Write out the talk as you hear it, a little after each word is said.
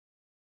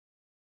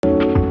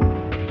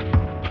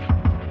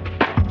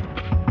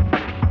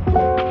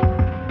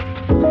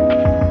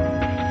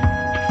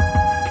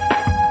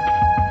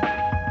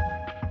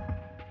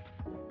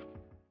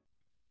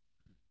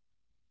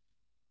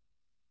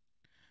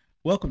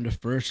Welcome to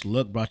First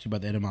Look, brought to you by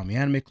the Edamame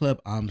Anime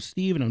Club. I'm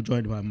Steve, and I'm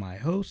joined by my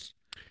host,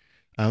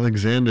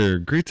 Alexander.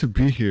 Great to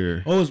be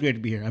here. Always great to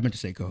be here. I meant to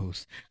say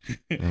co-host.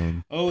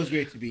 Always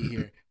great to be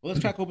here. Well, let's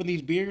crack open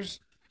these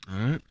beers. All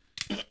right.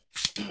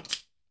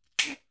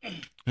 Hey,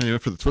 you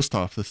went for the twist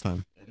off this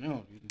time.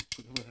 No,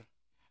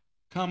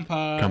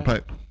 Kampai.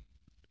 Kampai.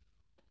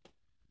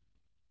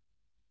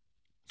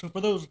 So for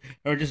those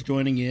who are just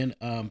joining in,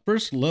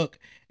 First Look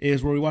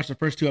is where we watch the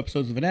first 2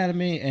 episodes of an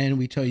anime and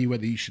we tell you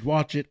whether you should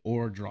watch it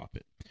or drop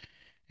it.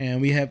 And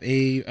we have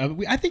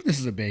I think this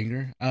is a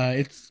banger.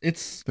 It's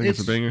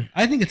a banger?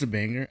 I think it's a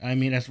banger. I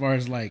mean, as far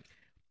as like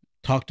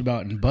talked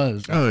about and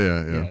buzzed. Oh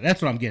yeah.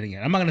 That's what I'm getting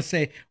at. I'm not gonna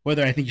say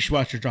whether I think you should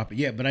watch or drop it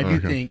yet, but I do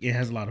think it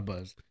has a lot of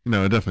buzz.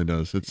 No, it definitely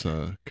does. It's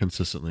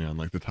consistently on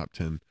like the top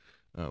 10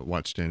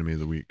 watched anime of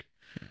the week.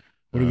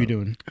 What are we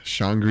doing?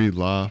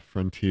 Shangri-La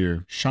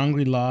Frontier.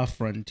 Shangri-La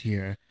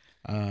Frontier.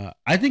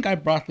 I think I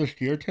brought this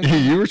to your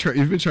attention.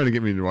 You've been trying to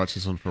get me to watch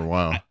this one for a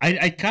while.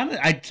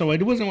 So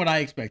it wasn't what I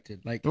expected.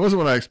 Like, it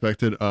wasn't what I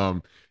expected.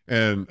 And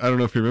I don't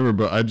know if you remember,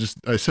 but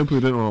I simply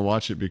didn't want to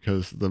watch it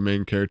because the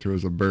main character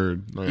was a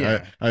bird. Like,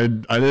 yeah. I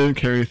didn't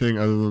care anything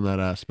other than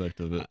that aspect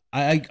of it.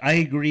 I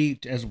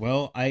agree as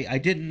well.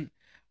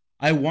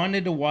 I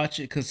wanted to watch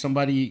it because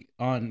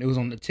it was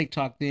on the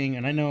TikTok thing,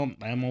 and I know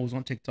I'm always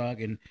on TikTok,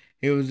 and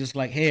it was just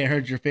like, hey, I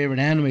heard your favorite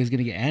anime is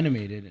gonna get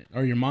animated,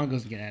 or your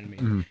manga's gonna get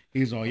animated. Mm-hmm.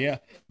 He's all, yeah,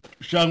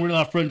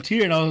 Shangri-La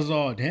Frontier, and I was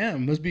all,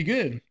 damn, must be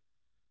good.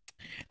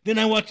 Then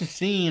I watched a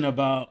scene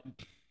about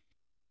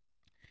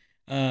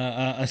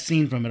a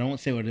scene from it. I won't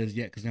say what it is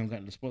yet because I haven't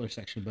gotten to the spoiler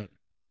section,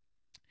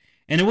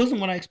 and it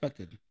wasn't what I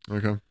expected.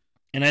 Okay.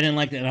 And I didn't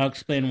like that, and I'll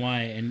explain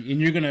why. And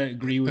you're gonna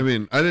agree with. I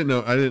mean, I didn't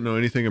know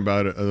anything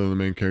about it other than the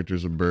main character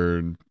is a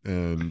bird,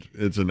 and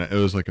it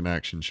was like an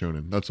action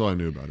shonen. That's all I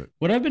knew about it.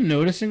 What I've been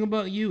noticing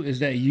about you is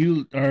that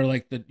you are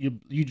like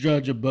you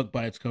judge a book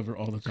by its cover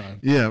all the time.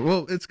 Yeah,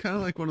 well, it's kind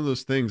of like one of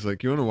those things.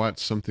 Like you want to watch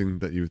something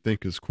that you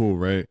think is cool,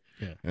 right?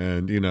 Yeah.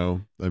 And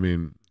I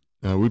mean,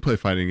 we play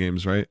fighting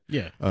games, right?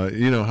 Yeah.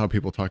 You know how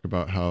people talk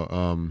about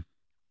how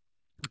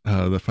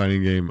the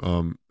fighting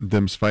game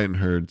Them's Fighting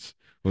Herds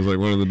was like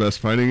one of the best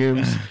fighting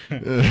games.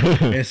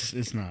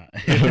 It's not.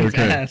 It's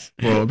okay. ass.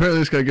 Well,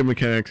 apparently it's got good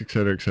mechanics,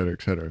 etc., etc.,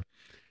 etc.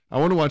 I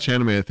want to watch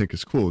anime I think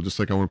is cool, just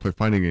like I want to play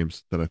fighting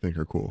games that I think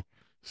are cool.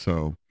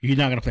 So you're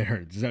not gonna play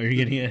Herds? Is that what you're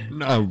getting at?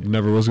 No, I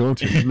never was going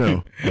to.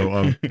 No.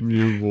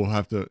 You will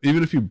have to.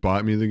 Even if you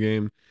bought me the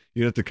game,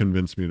 you'd have to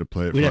convince me to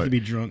play it. We'd have to be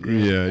drunk. Right?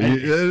 Yeah,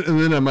 and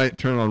then I might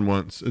turn on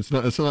once. It's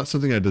not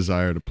something I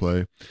desire to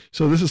play.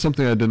 So this is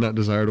something I did not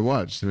desire to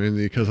watch,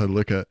 mainly because I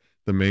look at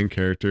the main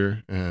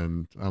character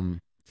and I'm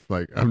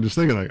just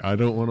thinking like I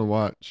don't want to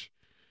watch.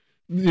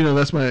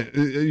 That's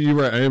you're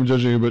right. I am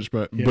judging a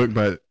book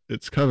by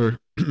its cover.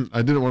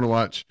 I didn't want to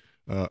watch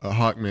a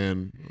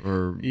Hawkman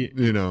or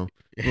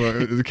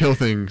the kill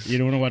things. You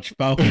don't want to watch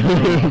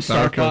Falcon or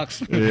Star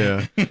Fox.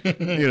 Yeah,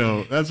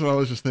 that's what I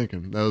was just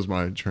thinking. That was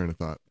my train of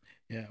thought.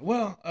 Yeah.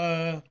 Well,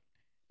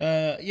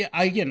 yeah.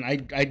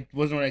 I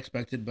wasn't what I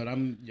expected, but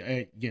I'm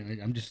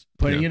just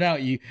putting it out.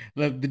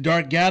 The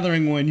Dark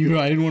Gathering one.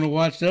 I didn't want to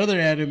watch the other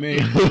anime,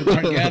 the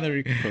Dark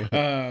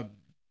Gathering.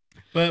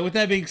 But with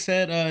that being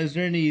said, is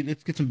there any?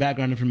 Let's get some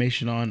background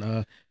information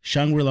on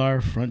Shangri-La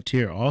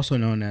Frontier, also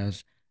known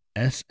as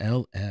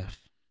SLF.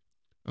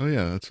 Oh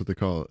yeah, that's what they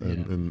call it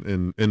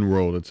in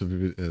world. It's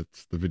the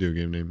video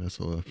game name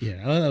SLF.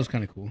 Yeah, that was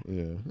kind of cool.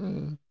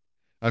 Yeah.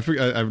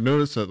 I've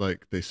noticed that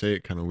like they say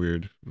it kind of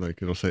weird.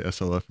 Like it'll say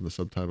SLF in the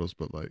subtitles,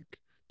 but like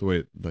the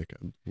way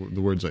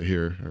the words I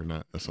hear are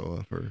not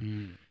SLF or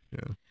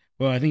yeah.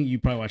 Well, I think you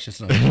probably watched this.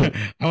 I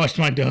watched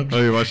my dubbed.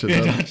 Oh, you watched it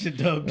dubbed? I watched it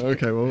dubbed.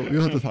 Okay, well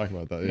you'll have to talk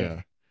about that.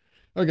 Yeah.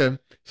 Okay,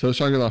 so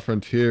Shangri-La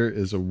Frontier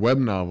is a web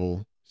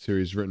novel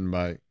series written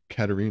by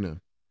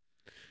Katarina.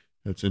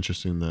 It's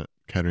interesting that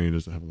Katarina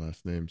doesn't have a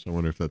last name, so I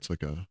wonder if that's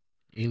like a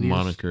alias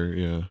moniker.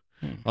 Yeah.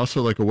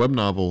 Also, like a web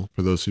novel,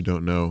 for those who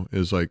don't know,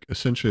 is like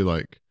essentially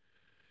like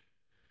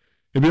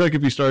it'd be like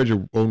if you started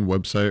your own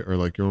website or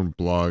like your own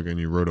blog and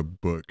you wrote a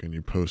book and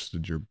you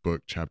posted your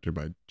book chapter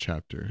by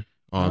chapter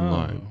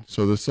online. Oh.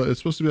 So it's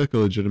supposed to be like a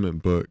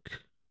legitimate book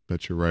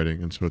that you're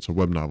writing, and so it's a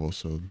web novel.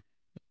 So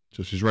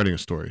she's writing a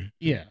story.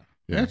 Yeah.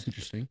 That's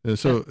interesting. And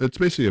so it's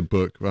basically a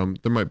book.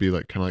 There might be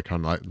like kind of like how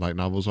light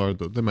novels are.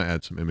 They might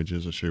add some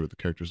images and show you what the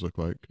characters look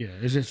like. Yeah.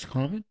 Is this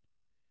common?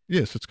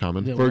 Yes, it's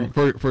common.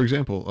 For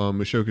example,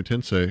 Mushoku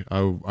Tensei,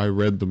 I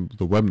read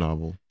the web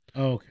novel.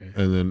 Oh, okay.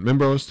 And then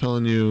remember I was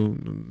telling you,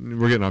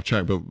 we're getting off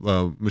track, but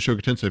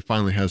Mushoku Tensei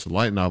finally has the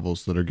light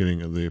novels that are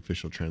getting the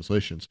official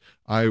translations.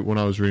 When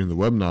I was reading the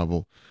web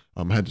novel,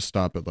 I had to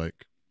stop at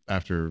like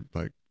after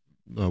like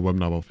web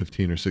novel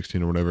 15 or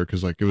 16 or whatever,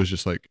 because like it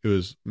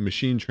was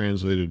machine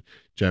translated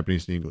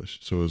Japanese to English.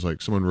 So it was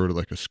like someone wrote it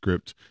like a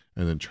script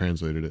and then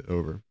translated it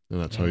over,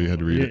 and that's how you had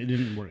to read it. It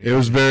didn't work. It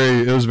was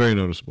very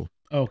noticeable.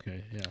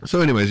 Okay, yeah. So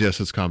anyways, yes,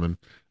 it's common.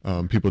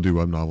 People do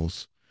web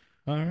novels.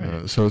 All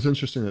right. So it's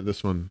interesting that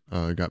this one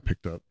got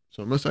picked up.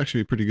 So it must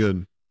actually be pretty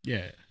good.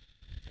 Yeah.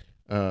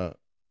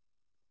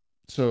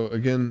 So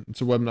again,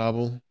 it's a web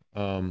novel.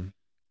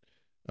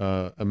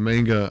 a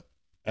manga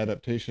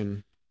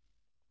adaptation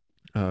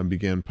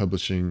began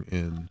publishing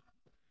in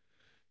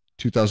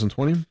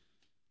 2020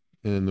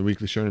 in the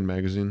Weekly Shonen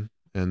magazine,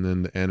 and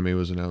then the anime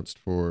was announced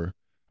for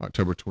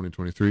October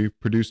 2023,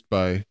 produced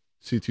by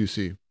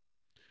C2C,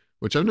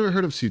 which I've never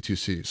heard of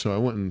C2C. So I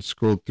went and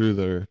scrolled through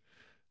their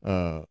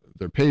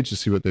page to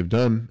see what they've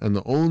done, and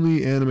the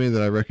only anime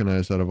that I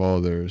recognize out of all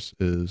of theirs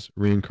is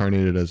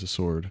Reincarnated as a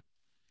Sword.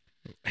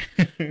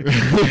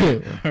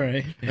 All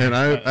right. And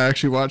I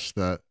actually watched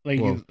that.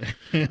 Like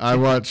I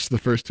watched the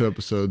first 2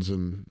 episodes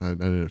and I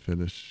didn't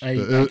finish. I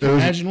can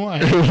imagine why.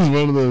 It was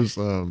one of those,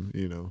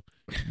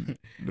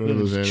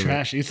 those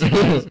trash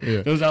isekais,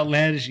 yeah. Those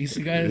outlandish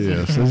isekais.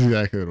 Yes, that's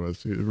exactly what it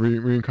was.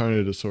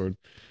 Reincarnated a sword.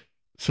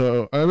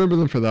 So I remember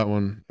them for that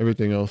one.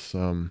 Everything else,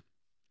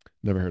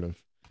 never heard of.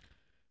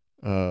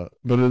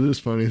 But it is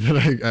funny that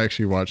I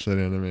actually watched that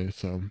anime.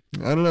 So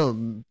I don't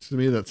know. To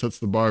me, that sets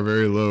the bar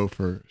very low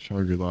for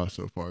Shangri-La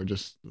so far.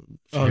 Just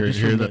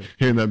hearing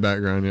that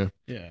background,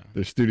 yeah,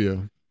 their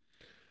studio.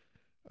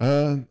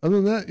 Other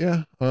than that,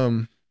 yeah.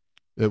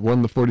 It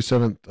won the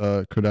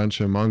 47th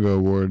Kodansha Manga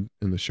Award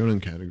in the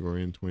Shonen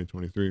category in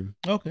 2023.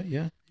 Okay,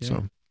 yeah.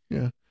 So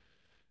yeah.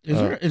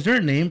 Is there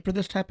a name for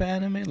this type of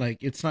anime? Like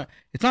it's not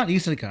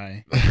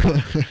isekai.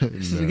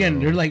 This is, again,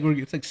 they're like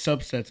it's like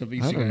subsets of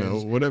isekai. I don't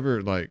know.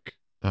 Whatever, like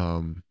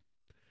I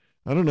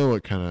don't know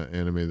what kind of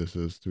anime this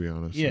is, to be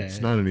honest. Yeah, it's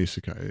not an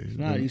isekai. It's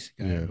not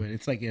isekai, but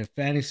it's like a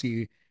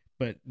fantasy,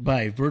 but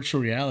by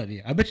virtual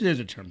reality. I bet you there's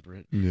a term for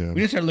it. Yeah, we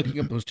need to start looking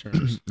up those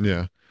terms.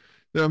 Yeah,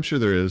 I'm sure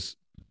there is.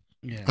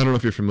 Yeah, I don't know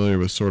if you're familiar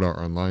with Sword Art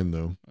Online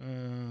though.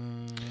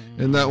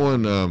 And that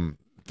one,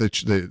 they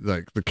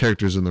like the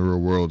characters in the real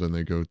world, and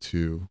they go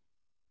to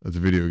the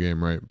video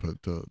game, right?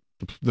 But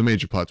the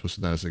major plot twist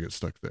in that is they get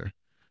stuck there,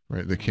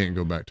 right? They can't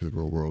go back to the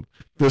real world.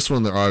 This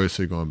one, they're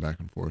obviously going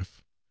back and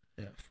forth.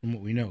 Yeah, from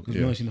what we know, because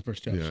we've only seen the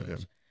first 2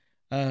 episodes.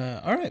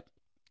 Yeah. All right.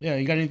 Yeah,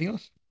 you got anything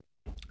else?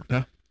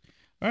 Yeah.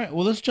 All right.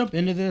 Well, let's jump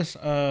into this.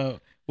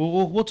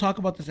 We'll talk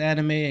about this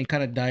anime and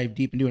kind of dive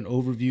deep and do an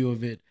overview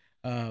of it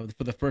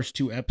for the first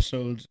 2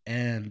 episodes,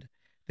 and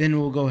then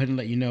we'll go ahead and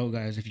let you know,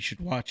 guys, if you should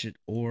watch it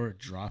or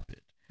drop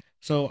it.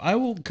 So I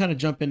will kind of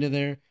jump into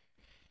there.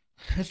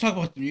 Let's talk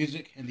about the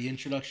music and the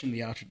introduction, the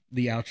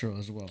outro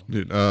as well.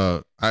 Dude,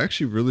 I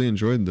actually really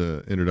enjoyed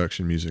the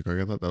introduction music. Like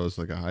I thought that was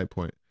like a high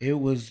point. It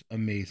was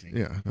amazing.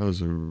 Yeah, that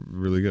was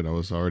really good. I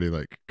was already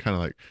like kind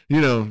of like,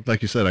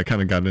 like you said, I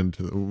kind of went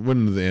into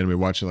the anime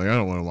watching like I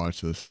don't want to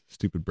watch this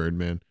stupid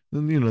Birdman.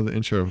 Then the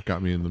intro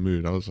got me in the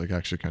mood. I was like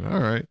actually kind of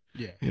all right.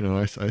 Yeah.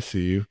 I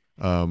see you.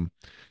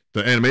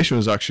 The animation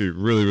was actually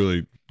really,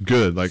 really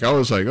good. Like I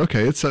was like,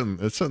 okay, it's setting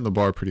the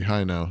bar pretty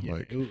high now. Yeah,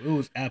 like it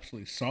was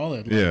absolutely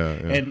solid. Like, yeah,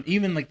 and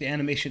even like the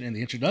animation and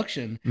the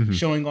introduction,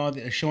 showing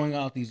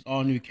out these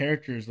all new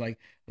characters, like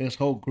this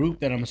whole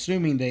group that I'm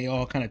assuming they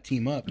all kind of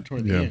team up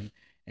toward the end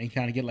and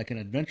kind of get like an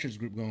adventures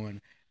group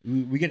going.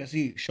 We get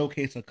to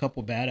showcase a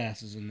couple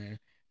badasses in there.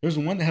 There's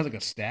one that has like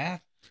a staff.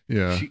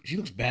 Yeah, she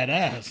looks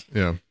badass.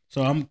 Yeah.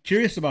 So I'm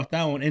curious about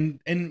that one,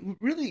 and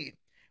really,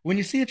 when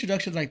you see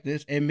introductions like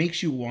this, it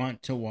makes you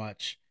want to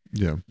watch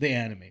the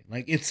anime.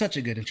 Like it's such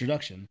a good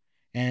introduction.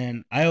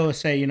 And I always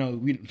say, I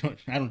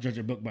don't judge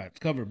a book by its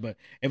cover, but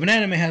if an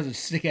anime has a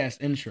sick ass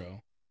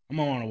intro, I'm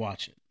gonna want to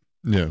watch it.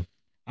 Yeah.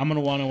 I'm gonna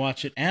want to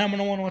watch it, and I'm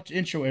gonna want to watch the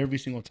intro every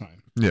single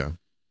time. Yeah.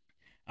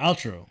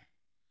 Outro.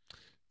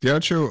 The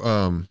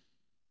outro,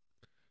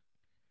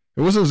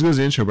 it wasn't as good as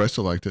the intro, but I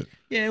still liked it.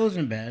 Yeah, it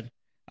wasn't bad.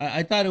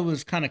 I thought it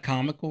was kind of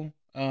comical.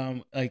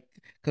 Like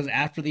because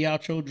after the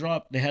outro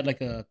dropped, they had like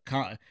a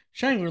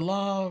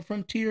Shangri-La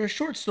Frontier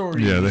short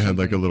story. Yeah, they had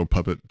like a little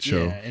puppet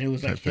show. Yeah, and it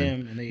was like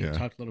him, and they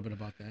talked a little bit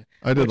about that.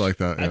 I did like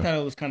that. Yeah. I thought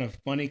it was kind of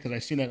funny because I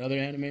seen that other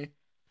anime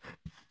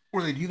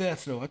where they do that,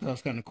 so I thought it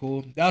was kind of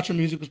cool. The outro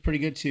music was pretty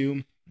good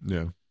too.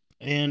 Yeah.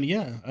 And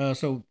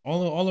so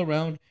all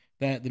around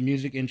that, the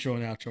music intro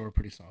and outro were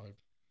pretty solid,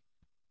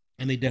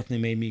 and they definitely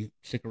made me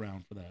stick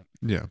around for that.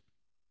 Yeah.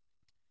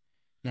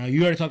 Now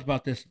you already talked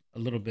about this a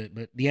little bit,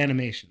 but the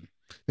animation.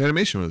 The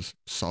animation was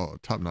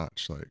solid, top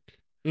notch. Like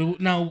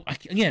now,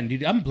 again,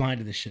 dude, I'm blind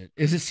to this shit.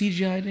 Is it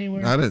CGI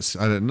anywhere? I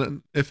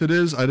didn't. If it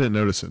is, I didn't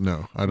notice it.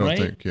 No, I don't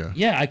think. Yeah.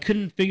 Yeah, I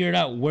couldn't figure it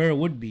out where it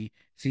would be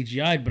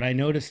CGI, but I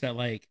noticed that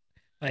like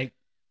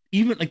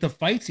even like the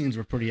fight scenes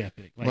were pretty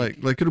epic. Like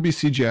it'll be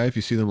CGI if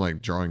you see them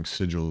like drawing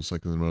sigils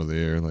like in the middle of the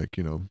air, like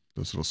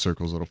those little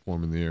circles that'll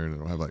form in the air, and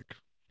it'll have like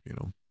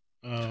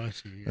Oh, I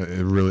see. Yeah.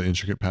 A really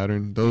intricate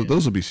pattern.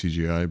 Those will be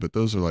CGI, but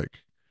those are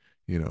like,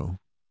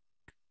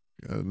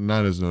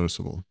 not as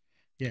noticeable.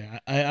 Yeah,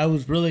 I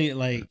was really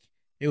like,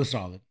 it was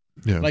solid.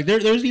 Yeah. Like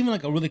there's even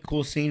like a really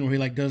cool scene where he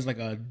like does like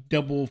a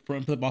double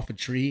front flip off a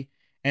tree,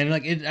 and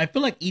like I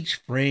feel like each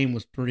frame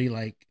was pretty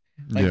like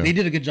they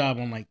did a good job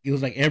on like it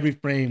was like every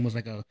frame was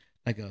like a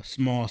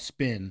small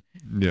spin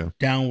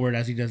downward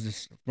as he does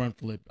this front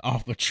flip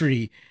off a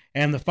tree,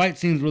 and the fight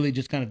scenes really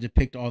just kind of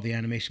depict all the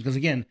animation because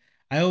again.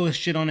 I always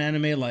shit on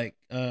anime like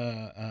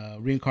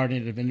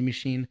Reincarnated Vending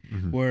Machine,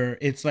 where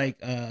it's like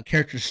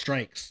character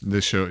strikes.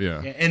 This show,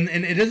 yeah. And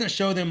it doesn't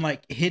show them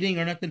like hitting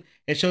or nothing.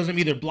 It shows them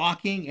either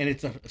blocking and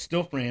it's a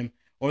still frame,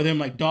 or them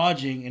like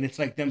dodging and it's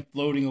like them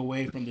floating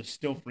away from the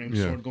still frame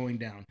sword going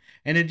down.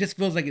 And it just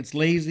feels like it's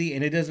lazy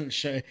and it doesn't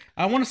show.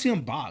 I want to see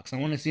them box. I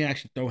want to see them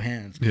actually throw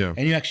hands. Yeah.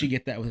 And you actually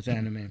get that with this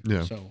anime.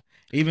 Yeah. So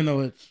even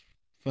though it's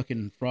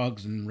fucking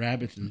frogs and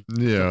rabbits and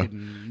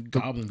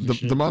goblins, and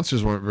shit. The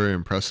monsters weren't very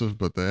impressive,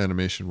 but the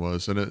animation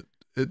was, and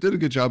it did a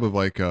good job of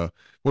like what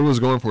it was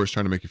going for is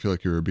trying to make you feel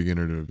like you were a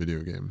beginner to a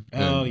video game.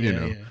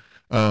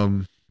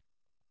 And,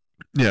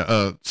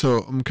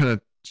 so I'm kind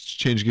of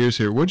change gears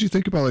here. What did you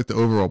think about like the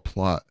overall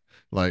plot?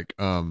 Like,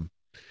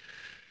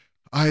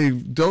 I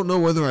don't know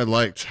whether I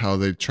liked how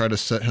they try to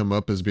set him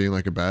up as being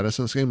like a badass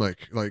in this game.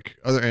 Like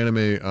other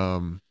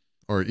anime,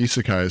 or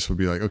isekais would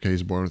be like, okay,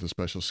 he's born with a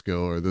special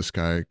skill, or this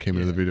guy came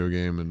into the video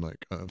game and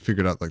like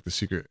figured out like the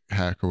secret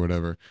hack or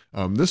whatever.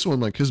 This one,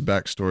 like his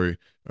backstory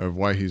of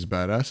why he's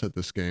badass at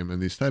this game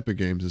and these type of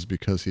games is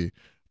because he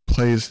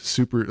plays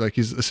super, like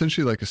he's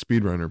essentially like a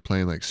speedrunner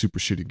playing like super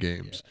shitty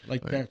games.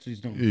 Like that's what he's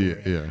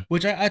doing. Yeah.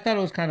 Which I thought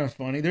it was kind of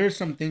funny. There's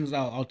some things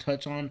I'll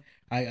touch on.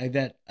 I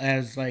that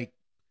as like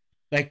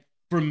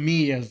for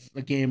me as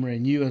a gamer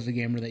and you as a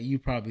gamer that you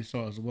probably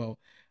saw as well.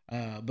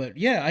 But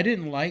yeah, I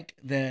didn't like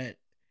that.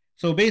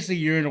 So basically,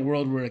 you're in a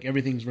world where like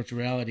everything's virtual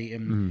reality,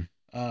 and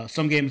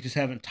some games just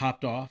haven't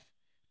topped off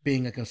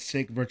being like a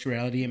sick virtual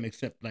reality game,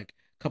 except like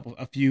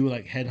a few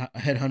like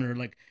headhunter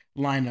like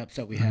lineups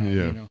that we have,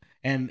 you know.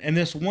 And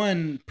this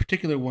one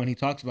particular one he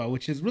talks about,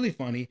 which is really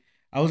funny.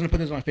 I was gonna put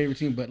this on my favorite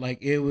team, but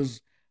like it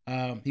was,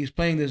 he's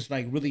playing this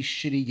like really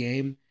shitty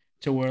game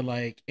to where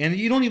like, and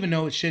you don't even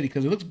know it's shitty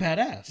because it looks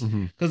badass.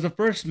 Because the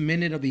first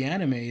minute of the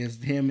anime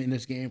is him in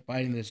this game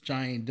fighting this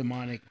giant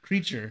demonic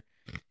creature.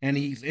 And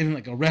he's in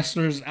like a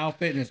wrestler's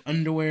outfit in his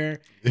underwear.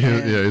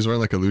 Yeah, he's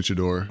wearing like a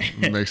luchador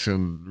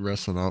Mexican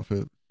wrestling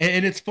outfit.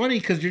 And it's funny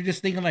because you're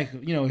just thinking like,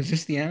 you know, is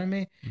this the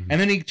anime?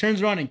 And then he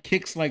turns around and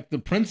kicks like the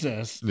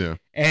princess. Yeah.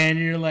 And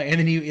you're like,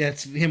 and then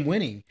it's him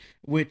winning,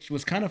 which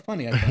was kind of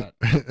funny, I thought.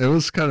 It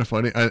was kind of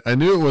funny. I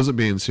knew it wasn't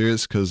being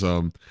serious because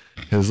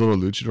his little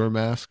luchador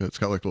mask, it's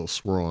got like a little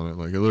swirl on it.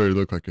 Like it literally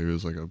looked like it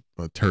was like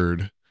a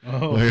turd.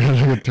 Oh. Like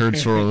a turd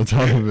swirl on the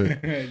top of it.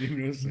 I didn't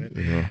notice that.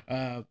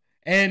 Yeah.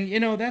 And you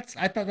know,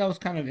 I thought that was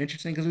kind of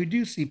interesting because we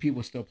do see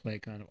people still play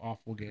kind of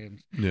awful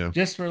games. Yeah.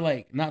 Just for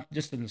like not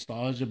just the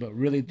nostalgia, but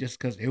really just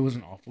because it was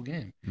an awful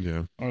game.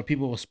 Yeah. Or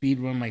people will speed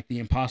run like the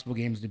impossible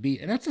games to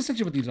beat, and that's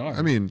essentially what these are.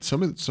 I mean,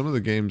 some of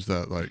the games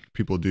that like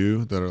people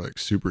do that are like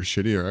super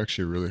shitty are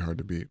actually really hard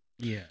to beat.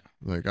 Yeah.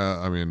 Like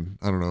I mean,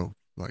 I don't know,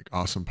 like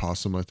Awesome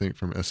Possum, I think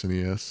from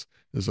SNES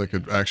is like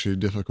an actually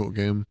difficult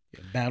game.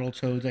 Yeah,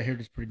 Battletoads, I heard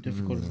it's pretty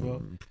difficult as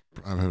well.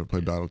 I haven't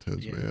played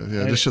Battletoads, but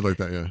yeah, just shit like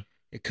that, yeah.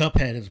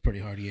 Cuphead is a pretty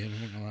hard game.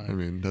 I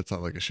mean, that's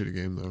not like a shitty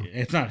game though.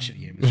 It's not a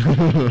shitty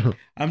game.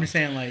 I'm just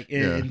saying, like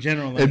in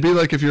general, like, it'd be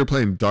like if you were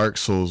playing Dark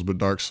Souls, but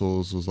Dark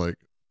Souls was like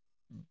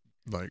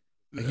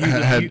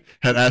had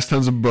ass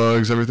tons of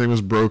bugs. Everything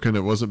was broken.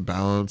 It wasn't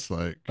balanced.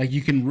 Like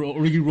you can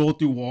roll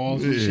through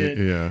walls and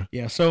shit.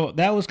 Yeah. So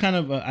that was kind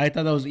of I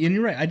thought that was. And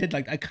you're right.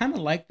 I kind of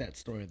like that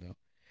story though.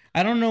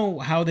 I don't know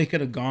how they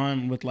could have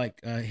gone with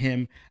like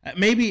him.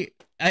 Maybe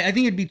I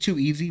think it'd be too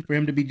easy for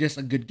him to be just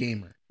a good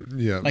gamer.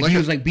 Yeah, like he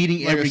was like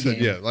beating every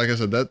game. Yeah, like I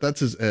said,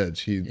 that's his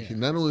edge. He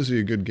not only is he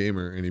a good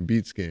gamer and he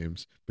beats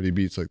games, but he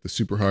beats like the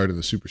super hard and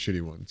the super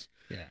shitty ones.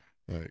 Yeah,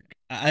 like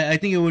I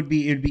think it'd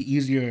be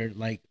easier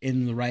like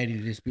in the writing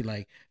to just be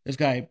like, this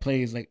guy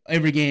plays like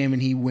every game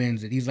and he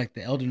wins it. He's like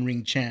the Elden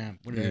Ring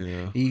champ. Whatever.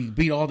 Yeah. He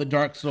beat all the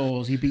Dark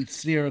Souls. He beat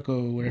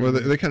Sirocco. Whatever. Well,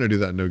 they kind of do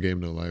that in No Game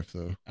No Life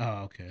though.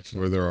 Oh, okay. So,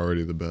 where they're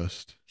already the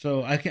best.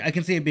 So I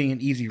can see it being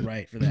an easy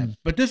write for that,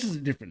 but this is a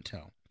different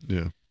tell.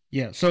 Yeah.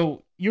 Yeah,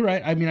 so you're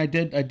right. I mean, I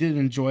did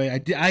enjoy.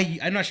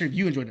 I'm not sure if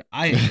you enjoyed it.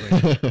 I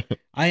enjoyed it.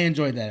 I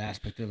enjoyed that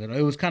aspect of it.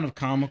 It was kind of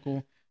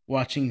comical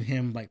watching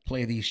him like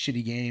play these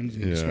shitty games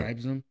and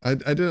describes them. I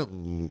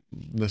didn't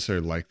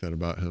necessarily like that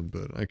about him,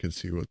 but I could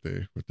see what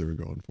they were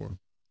going for,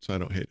 so I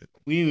don't hate it.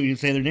 We didn't even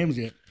say their names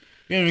yet.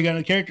 We haven't got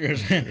the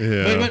characters.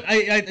 Yeah.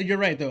 but you're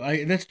right though.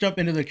 Let's jump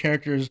into the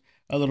characters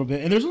a little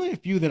bit. And there's only a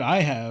few that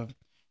I have.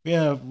 We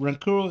have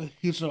Rakuro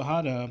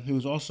Hizutome,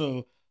 who's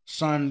also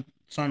Sunraku?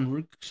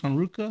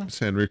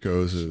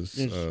 Sanrico is his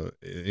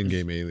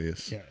in-game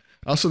alias. Yeah.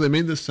 Also, they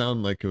made this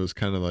sound like it was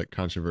kind of like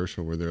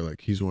controversial, where they're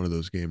like, he's one of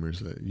those gamers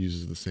that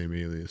uses the same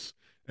alias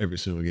every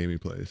single game he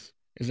plays.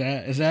 Is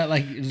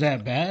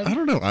that bad? I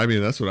don't know. I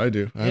mean, that's what I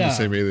do. I have the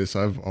same alias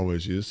I've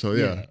always used. So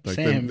yeah, like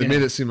they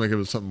made it seem like it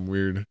was something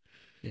weird.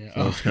 Yeah,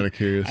 so I was kind of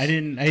curious. I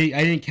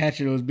didn't catch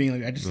it. It was being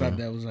like, I just thought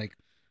that was like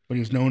what he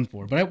was known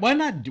for. But why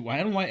not? I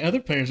don't know why other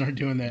players aren't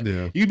doing that.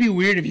 Yeah. You'd be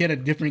weird if you had a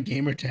different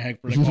gamer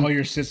tag for like all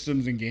your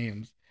systems and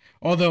games.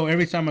 Although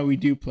every time we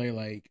do play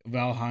like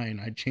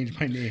Valheim, I change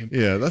my name.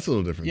 Yeah, that's a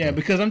little different. Yeah,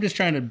 because I'm just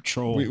trying to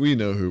troll. We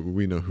know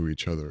who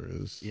each other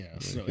is. Yeah,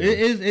 like, so it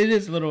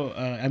is a little.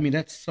 I mean,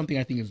 that's something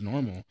I think is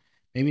normal.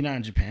 Maybe not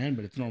in Japan,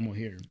 but it's normal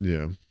here.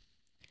 Yeah.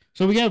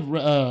 So we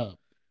have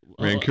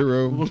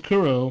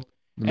Rakuro.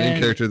 The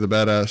main character, the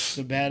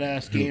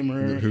badass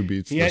gamer who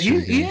beats. Yeah,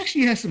 he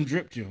actually has some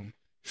drip to him.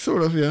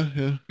 Sort of,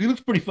 yeah. He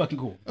looks pretty fucking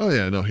cool. Oh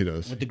yeah, no, he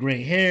does. With the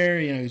gray hair,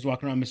 he's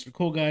walking around Mr.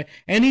 Cool Guy,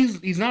 and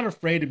he's not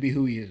afraid to be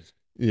who he is.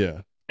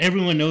 Yeah.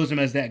 Everyone knows him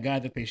as that guy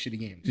that plays shitty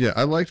games. Yeah,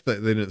 I liked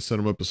that they didn't set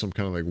him up as some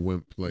kind of like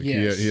wimp. Like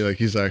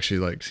he's actually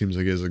like seems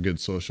like he has a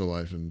good social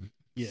life and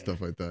stuff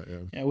like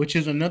that. Yeah, which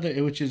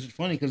is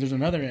funny because there's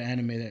another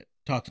anime that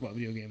talks about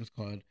video games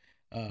called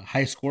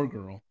High Score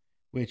Girl,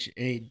 which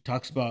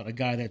talks about a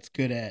guy that's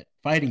good at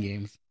fighting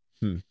games,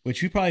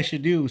 which we probably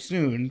should do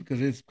soon because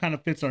it kind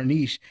of fits our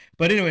niche.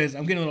 But anyways,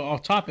 I'm getting a little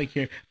off topic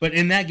here. But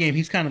in that game,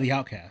 he's kind of the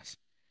outcast.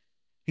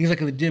 He's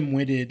like a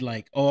dim-witted,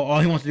 like all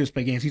he wants to do is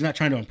play games. He's not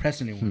trying to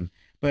impress anyone.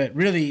 But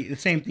really, the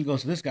same thing goes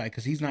to this guy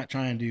because he's not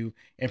trying to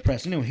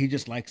impress anyone. He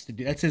just likes to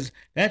do that's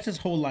his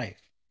whole life.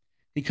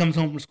 He comes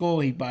home from school,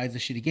 he buys a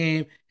shitty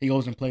game, he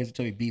goes and plays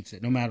until he beats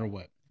it, no matter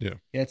what. Yeah,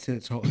 that's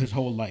his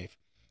whole life.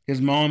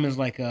 His mom is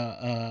like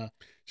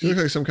she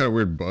looks like some kind of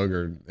weird bug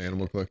or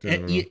animal collector.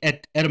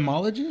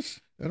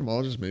 Etymologist.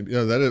 Etymologist, maybe.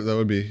 Yeah, that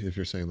would be if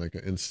you're saying like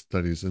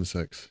studies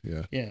insects.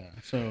 Yeah. Yeah.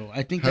 So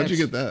I think. How'd you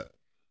get that?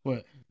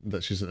 What?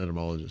 That she's an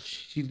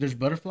etymologist. There's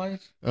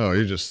butterflies? Oh,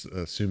 you're just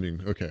assuming.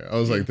 Okay. I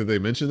was like, did they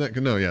mention that?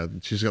 No, yeah.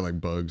 She's got like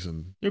bugs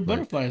and... There are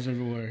butterflies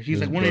everywhere. She's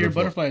like, one of your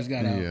butterflies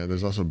got out. Yeah,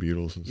 there's also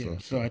beetles and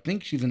stuff. So I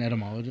think she's an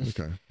etymologist.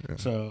 Okay. Yeah.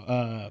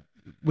 So,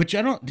 which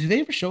I don't... Did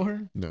they ever show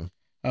her? No.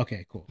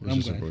 Okay, cool.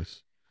 I'm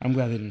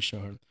glad they didn't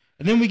show her.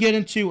 And then we get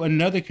into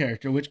another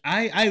character, which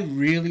I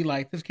really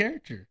like this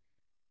character.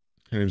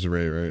 Her name's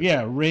Ray, right?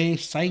 Yeah, Ray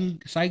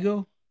Saigo.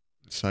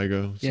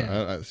 Saigo?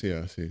 Yeah. I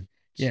see.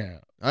 Yeah.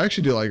 I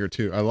actually do like her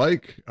too. I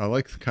like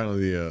kind of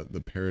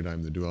the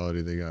paradigm, the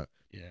duality they got.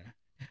 Yeah.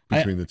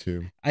 Between the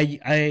two.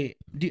 I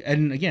do,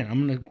 and again,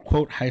 I'm gonna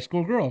quote High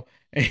Score Girl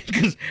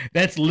because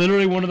that's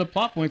literally one of the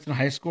plot points in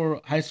High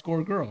Score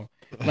Girl.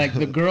 Like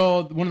one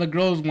of the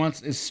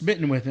girls is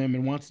smitten with him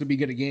and wants to be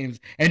good at games,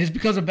 and it's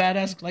because of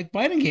badass like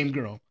fighting game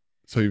girl.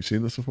 So you've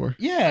seen this before?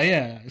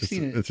 Yeah, I've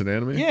seen it. It's an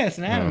anime. Yeah, it's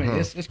an anime.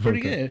 It's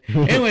pretty good.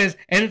 Anyways,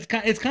 and it's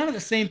kind of the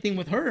same thing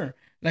with her.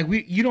 Like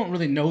you don't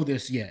really know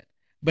this yet.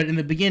 But in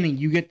the beginning,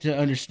 you get to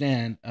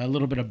understand a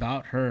little bit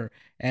about her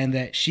and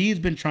that she's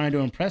been trying to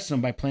impress him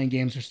by playing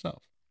games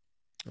herself.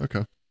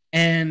 Okay.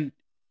 And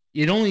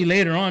it only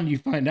later on you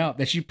find out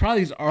that she probably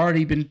has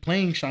already been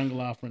playing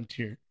Shangri-La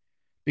Frontier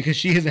because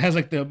she has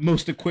like the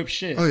most equipped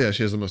shit. Oh, yeah,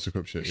 she has the most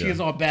equipped shit. She is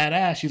all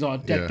badass. She's all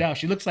decked out.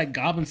 She looks like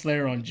Goblin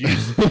Slayer on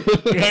Juice.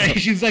 Right?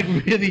 She's like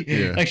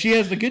really, like she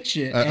has the good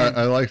shit.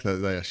 I like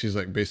that. Yeah, she's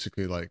like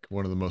basically like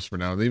one of the most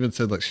renowned. They even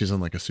said like she's on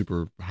like a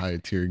super high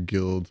tier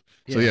guild.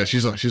 So yeah,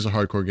 she's a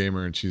hardcore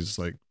gamer and she's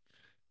like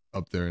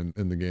up there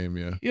in the game.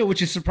 Yeah,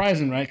 which is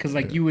surprising, right? Because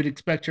like you would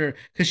expect her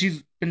because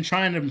she's been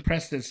trying to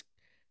impress this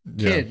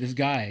kid, this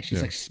guy.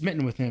 She's like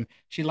smitten with him.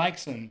 She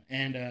likes him,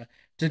 and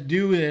to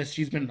do this,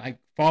 she's been like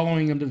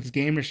following him to this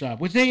gamer shop,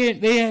 which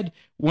they had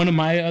one of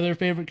my other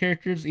favorite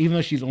characters, even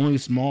though she's only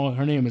small.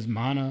 Her name is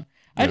Mana.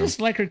 I just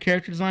like her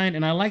character design,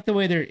 and I like the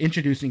way they're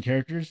introducing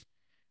characters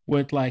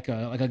with like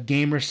a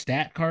gamer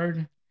stat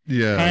card.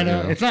 Yeah, kind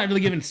of. It's not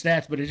really giving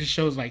stats, but it just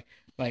shows like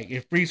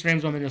if freeze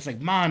frames on there, just like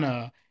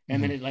Mana,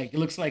 and then it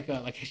looks like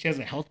she has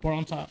a health bar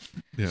on top.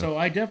 Yeah. So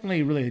I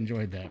definitely really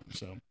enjoyed that.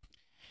 So.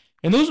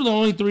 And those are the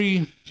only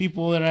three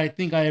people that I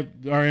think are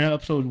in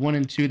episode 1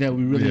 and 2 that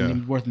we really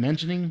need worth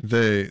mentioning.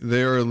 They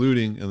are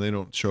alluding, and they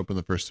don't show up in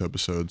the first 2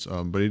 episodes.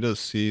 But he does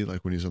see,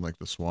 like when he's in like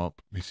the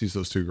swamp, he sees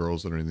those 2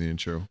 girls that are in the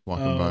intro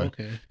walking by.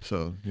 Okay.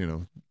 So they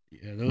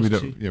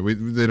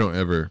don't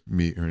ever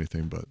meet or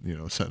anything, but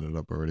setting it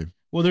up already.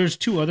 Well, there's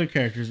 2 other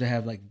characters that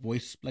have like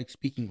voice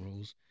speaking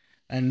roles.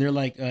 And they're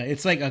like,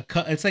 it's like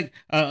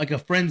a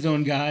friend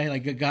zone guy,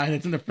 like a guy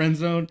that's in the friend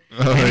zone.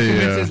 And he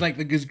convinces like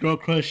his girl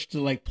crush to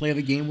like play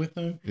the game with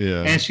him.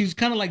 Yeah. And she's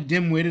kind of like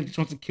dim-witted, just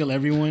wants to kill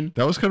everyone.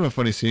 That was kind of a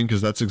funny scene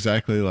because that's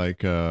exactly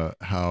like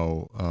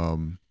how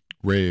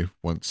Ray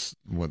wants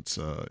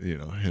her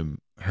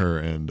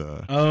and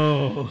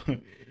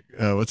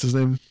what's his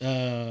name?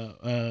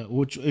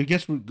 Which I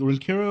guess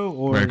Rakuro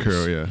or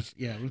Rakuro,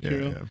 yeah,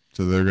 Rakuro. Yeah.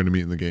 So they're going to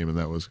meet in the game, and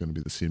that was going to be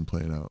the scene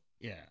playing out.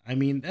 Yeah, I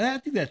mean, I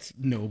think that's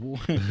noble.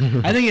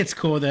 I think it's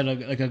cool that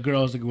a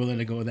girl is willing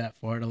to go that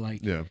far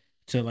to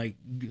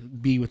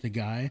be with a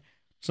guy.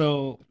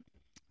 So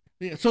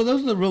those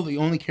are the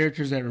only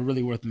characters that are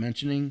really worth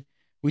mentioning.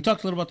 We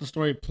talked a little about the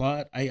story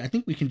plot. I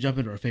think we can jump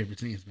into our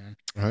favorite scenes, man.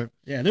 All right.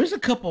 Yeah, there's a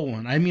couple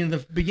one. I mean,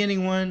 the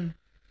beginning one,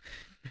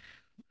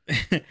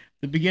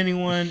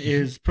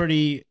 is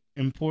pretty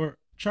important.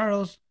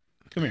 Charles,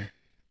 come here.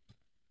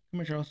 Come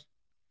here, Charles.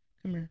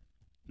 Come here.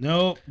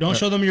 No, don't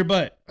show them your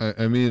butt.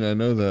 I mean, I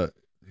know that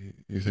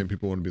you think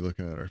people want to be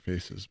looking at our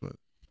faces, but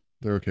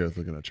they're okay with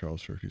looking at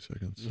Charles for a few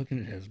seconds. Looking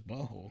at his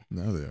butthole.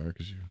 Now they are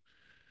because you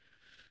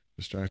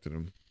distracted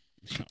him.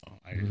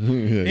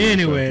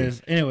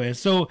 Anyways,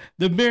 so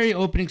the very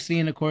opening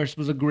scene, of course,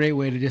 was a great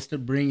way to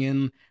bring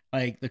in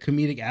like the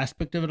comedic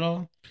aspect of it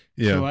all.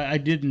 Yeah. So I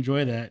did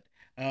enjoy that.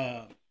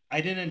 I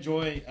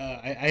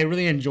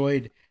really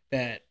enjoyed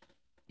that.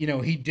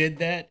 he did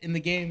that in the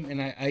game,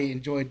 and I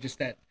enjoyed just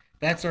that.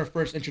 That's our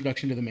first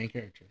introduction to the main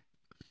character.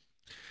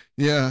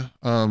 Yeah.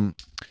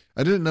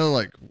 I didn't know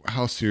like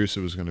how serious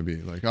it was going to be.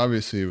 Like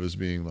obviously it was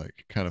being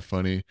like kind of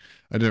funny.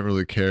 I didn't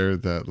really care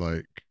that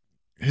like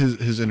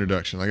his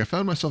introduction. Like I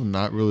found myself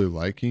not really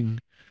liking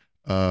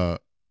Rakuro.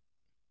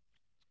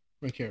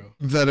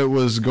 that it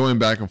was going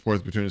back and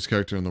forth between his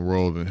character and the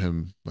world and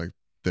him like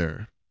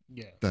there.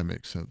 Yeah. That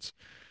makes sense.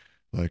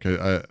 Like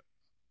I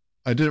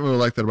didn't really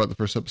like that about the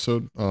first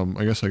episode.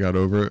 I guess I got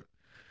over it.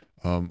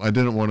 I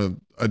don't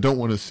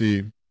want to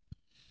see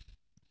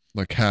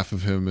like half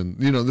of him, and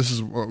this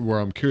is where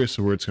I'm curious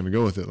of where it's going to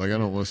go with it. Like I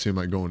don't want to see him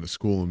like going to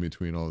school in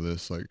between all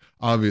this. Like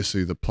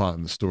obviously the plot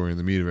and the story and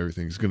the meat of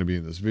everything is going to be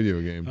in this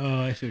video game.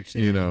 Oh, I see what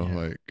you're saying.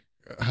 Like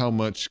how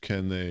much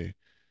can they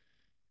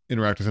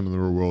interact with him in the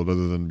real world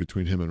other than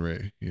between him and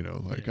Ray? I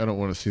don't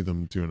want to see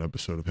them do an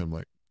episode of him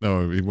like,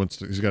 no,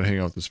 he's got to hang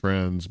out with his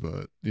friends,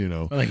 but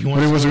like he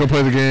wants to go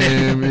play the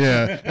game.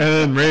 Yeah. And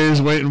then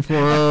Ray's waiting for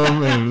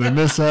him and they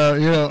miss out.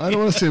 I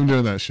don't want to see him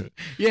doing that shit.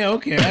 Yeah,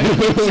 okay. I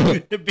don't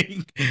want to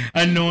be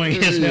annoying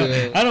as hell.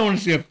 Yeah. I don't want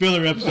to see a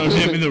filler episode of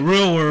him in the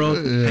real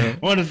world. Yeah.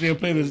 I want to see him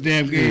play this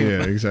damn game.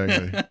 Yeah,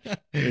 exactly.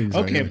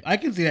 Okay, I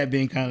can see that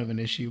being kind of an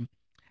issue.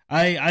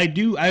 I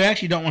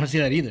actually don't want to see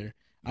that either.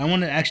 I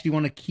want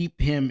to keep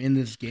him in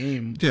this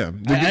game. Yeah,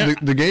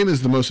 the game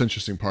is the most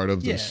interesting part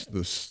of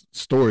this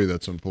story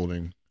that's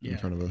unfolding in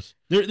front of us.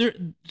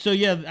 So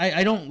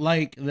I don't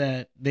like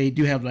that they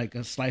do have like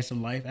a slice of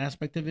life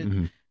aspect of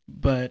it,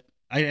 but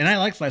I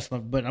like slice of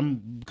life, but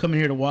I'm coming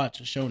here to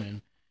watch a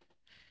shonen.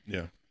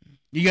 Yeah.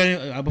 You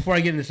got before I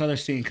get into this other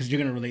scene, because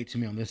you're gonna relate to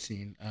me on this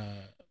scene.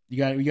 You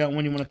got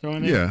one you want to throw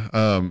in there?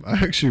 Yeah.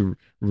 I actually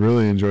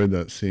really enjoyed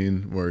that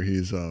scene where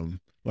he's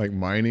like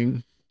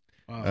mining.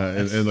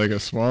 In like a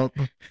swamp,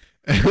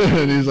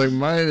 and he's like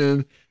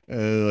mining,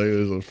 and like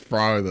there's a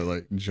frog that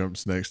like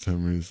jumps next to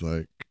him, and he's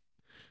like,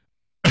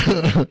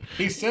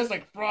 he says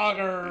like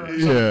frogger.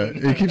 Yeah,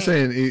 he keeps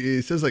saying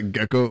he says like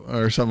gecko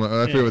or something.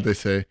 I forget what they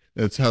say.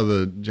 That's how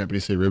the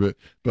Japanese say ribbit.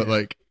 But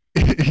like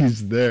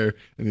he's there,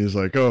 and he's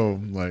like, oh,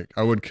 like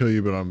I would kill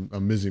you, but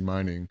I'm busy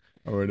mining.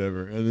 Or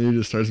whatever, and then he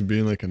just starts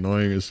being like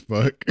annoying as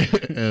fuck,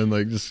 and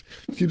like just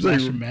keeps like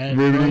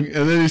rooting,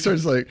 and then he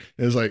starts like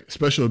his like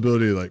special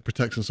ability like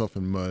protects himself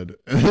in mud,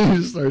 and then he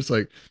just starts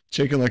like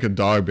shaking like a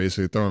dog,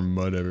 basically throwing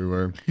mud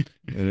everywhere,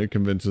 and it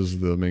convinces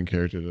the main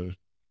character to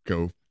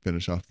go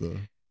finish off the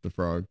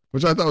frog,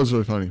 which I thought was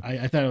really funny.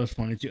 I thought it was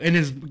funny too, and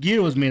his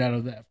gear was made out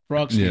of that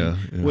frog skin,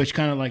 which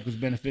kind of like was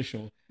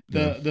beneficial.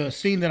 The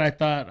scene that I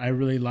thought I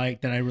really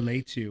liked that I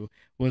relate to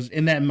was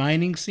in that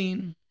mining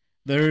scene.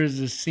 There is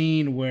a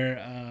scene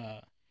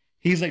where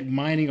he's like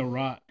mining a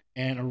rock,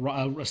 and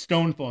a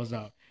stone falls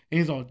out, and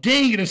he's all,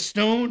 "Dang it, a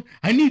stone!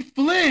 I need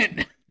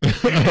flint."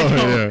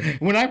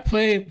 When I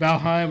play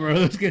Valheim or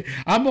those games,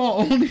 I'm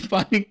only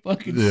finding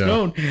fucking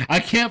stone. I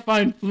can't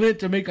find flint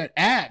to make an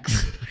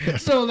axe.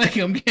 So like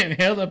I'm getting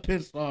hella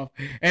pissed off,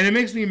 and it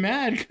makes me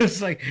mad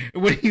because like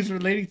what he's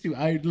relating to,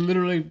 I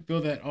literally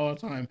feel that all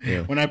the time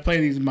when I play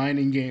these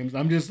mining games.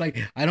 I'm just like,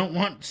 I don't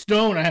want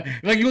stone.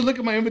 Like you look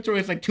at my inventory,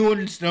 it's like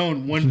 200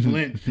 stone, 1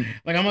 flint.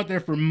 Like I'm out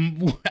there for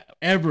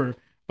ever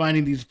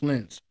finding these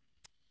flints,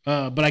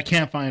 but I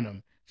can't find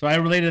them. So I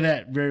related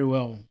that very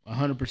well,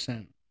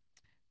 100%.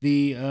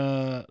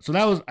 So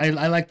that was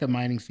I like the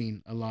mining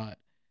scene a lot.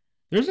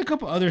 There's a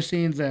couple other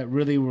scenes that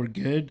really were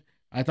good.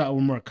 I thought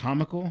were more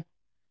comical.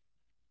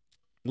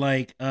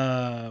 Like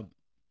I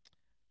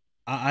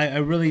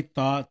really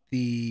thought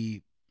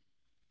the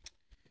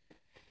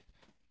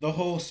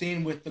whole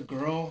scene with the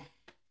girl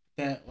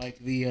that like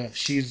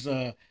she's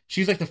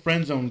like the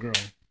friend zone girl.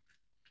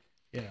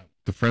 Yeah.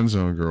 The friend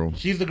zone girl.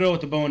 She's the girl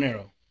with the bow and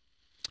arrow.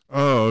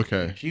 Oh,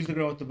 okay. Yeah, she's the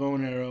girl with the bow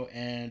and arrow,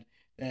 and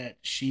that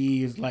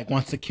she is like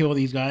wants to kill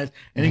these guys,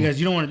 and he goes,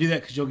 "You don't want to do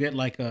that because you'll get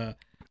like a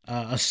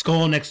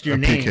skull next to your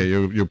name. PK,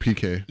 you'll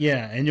PK."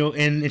 Yeah,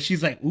 and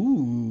she's like,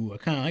 "Ooh, I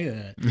kind of like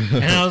that,"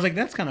 and I was like,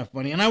 "That's kind of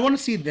funny," and I want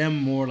to see them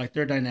more like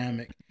their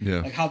dynamic,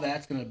 like how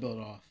that's gonna build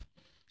off.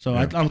 So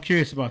I'm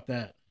curious about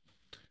that.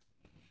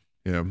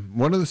 Yeah,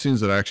 one of the scenes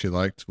that I actually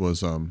liked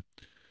was and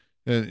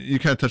you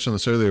kind of touched on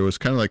this earlier, was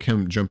kind of like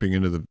him jumping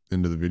into the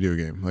video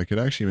game. Like it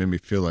actually made me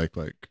feel like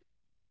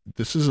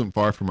this isn't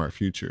far from our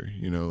future,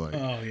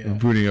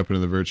 booting up into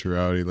the virtual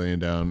reality, laying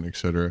down,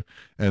 etc.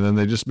 And then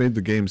they just made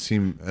the game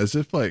seem as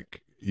if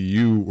like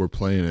you were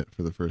playing it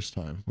for the first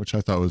time, which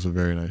I thought was a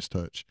very nice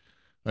touch.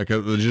 Like I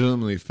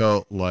legitimately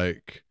felt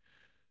like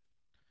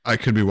I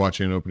could be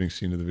watching an opening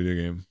scene of the video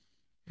game,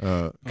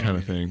 kind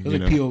of thing. It was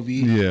like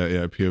POV.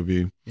 Yeah,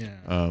 POV.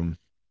 Yeah.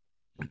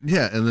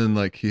 Yeah, and then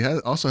like he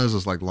also has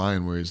this like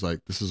line where he's like,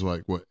 "This is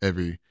like what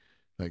every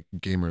like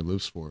gamer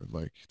lives for,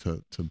 like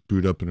to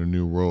boot up in a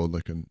new world,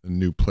 like a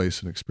new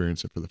place and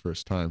experience it for the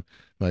first time."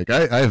 Like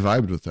I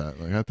vibed with that.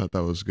 Like I thought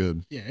that was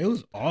good. Yeah, it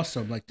was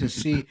awesome. Like to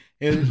see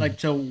it was like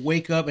to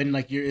wake up and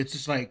like it's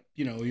just like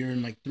you're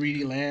in like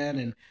 3D land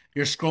and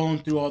you're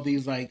scrolling through all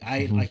these like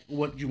like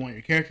what you want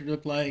your character to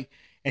look like,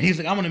 and he's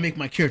like, "I'm gonna make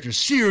my character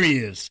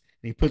serious,"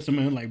 and he puts him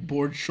in like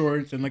board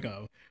shorts and like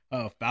a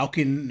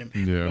falcon,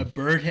 Yeah. a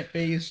bird head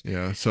face.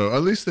 Yeah. So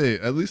at least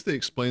they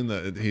explain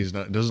that he's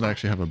not doesn't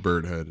actually have a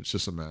bird head. It's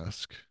just a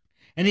mask.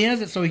 And he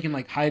has it so he can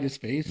like hide his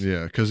face.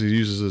 Yeah, because he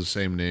uses the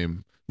same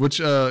name, which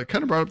kind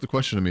of brought up the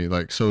question to me.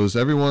 Like, so is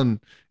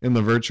everyone in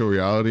the virtual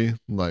reality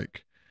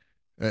like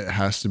it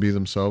has to be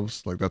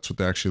themselves? Like that's what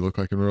they actually look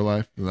like in real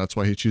life, and that's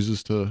why he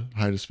chooses to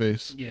hide his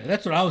face. Yeah,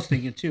 that's what I was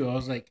thinking too. I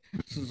was like,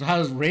 so how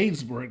does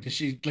raids work? Does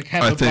she like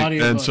have a body?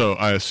 And so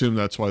I assume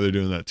that's why they're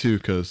doing that too,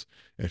 because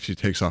if she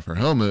takes off her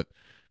helmet,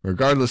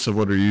 regardless of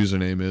what her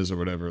username is or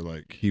whatever,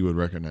 like he would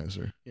recognize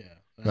her. Yeah.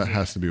 That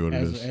has to be what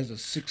it is. As a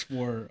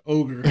 6'4"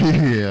 ogre.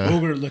 Yeah.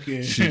 Ogre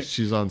looking.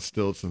 She's on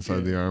stilts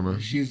inside the armor.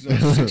 She's a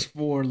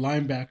 6'4"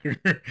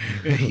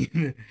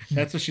 linebacker.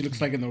 That's what she looks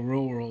like in the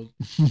real world.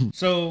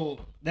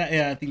 So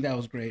I think that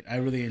was great. I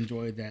really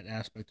enjoyed that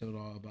aspect of it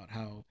all about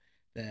how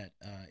that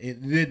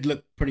it did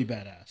look pretty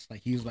badass.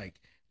 Like he's like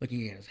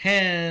looking at his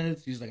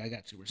hands. He's like, I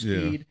got super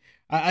speed.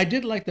 Yeah. I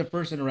did like the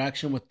first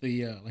interaction with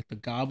the like the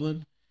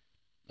goblin.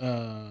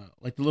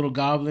 Like the little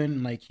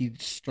goblin, like he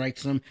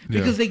strikes them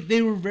because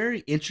they were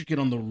very intricate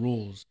on the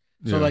rules.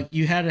 So like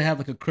you had to have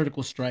like a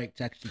critical strike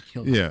to actually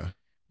kill them. Yeah,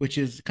 which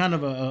is kind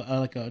of a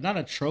like a not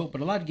a trope,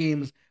 but a lot of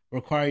games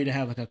require you to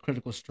have like a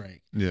critical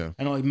strike. Yeah,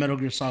 I know like Metal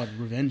Gear Solid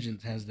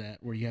Revengeance has that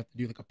where you have to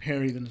do like a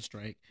parry then a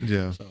strike.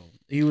 Yeah, so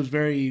he was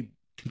very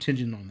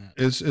contingent on that.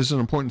 It's an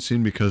important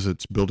scene because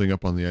it's building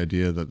up on the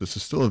idea that this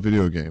is still a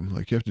video game.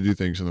 Like you have to do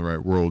things in the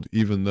right world,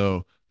 even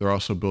though they're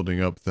also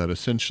building up that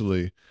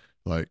essentially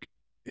like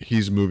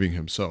he's moving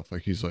himself,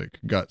 like he's like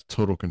got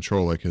total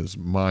control, like his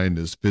mind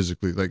is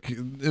physically like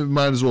it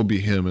might as well be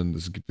him in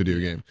this video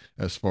game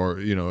as far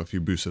if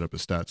you boosted up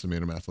his stats and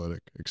made him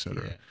athletic,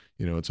 etc.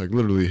 It's like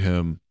literally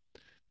him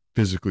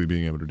physically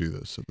being able to do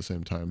this at the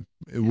same time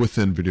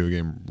within video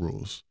game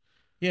rules.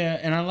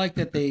 And I like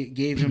that they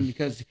gave him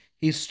because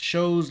he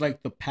shows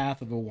like the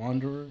path of a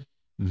wanderer,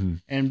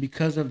 and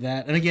because of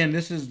that, and again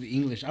this is the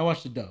English, I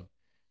watched the dub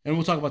and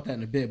we'll talk about that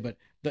in a bit, but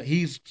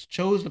he's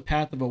chose the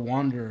path of a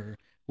wanderer,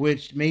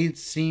 which made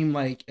seem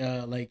like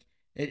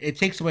it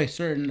takes away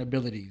certain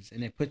abilities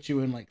and it puts you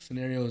in like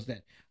scenarios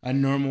that a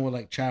normal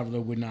like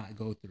traveler would not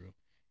go through.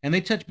 And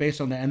they touch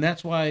base on that, and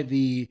that's why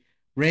the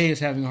Ray is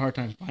having a hard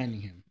time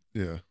finding him.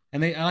 Yeah.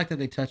 And I like that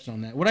they touched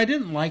on that. What I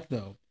didn't like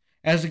though,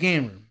 as a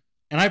gamer,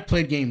 and I've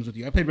played games with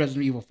you. I played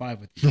Resident Evil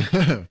 5 with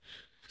you.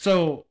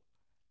 So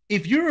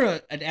if you're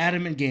an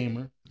adamant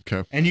gamer,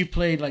 and you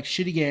played like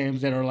shitty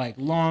games that are like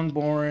long,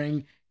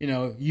 boring,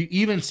 you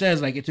even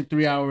says like it took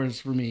 3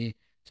 hours for me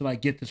to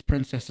like get this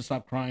princess to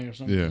stop crying or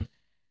something. Yeah.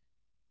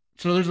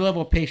 So there's a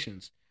level of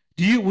patience.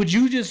 Would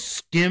you just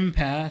skim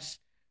past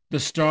the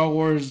Star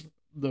Wars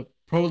the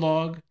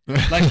prologue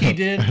like he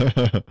did?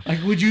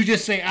 Like would you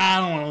just say,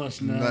 I don't want to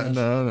listen to this?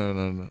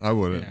 No. I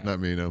wouldn't. Yeah. Not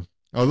me, no.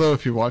 Although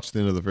if you watch the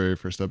end of the very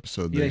first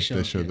episode, they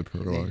showed the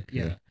prologue.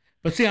 Yeah.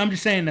 But see, I'm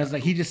just saying as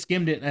like he just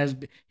skimmed it as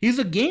he's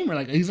a gamer,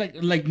 like he's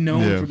like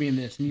known for being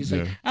this, and he's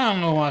like, I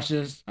don't want to watch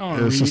this. I want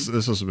to read.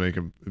 This was to make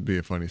him be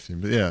a funny scene,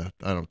 but yeah,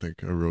 I don't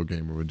think a real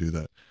gamer would do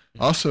that.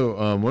 Yeah. Also,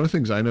 one of the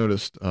things I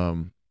noticed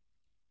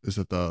is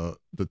that the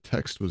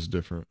text was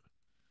different.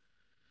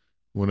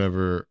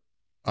 Whenever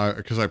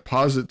because I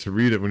paused it to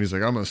read it when he's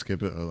like, I'm gonna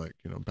skip it, I like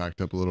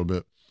backed up a little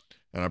bit.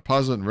 And I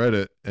paused it and read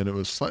it, and it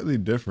was slightly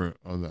different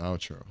on the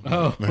outro.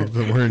 Oh, like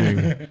the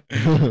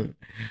wording.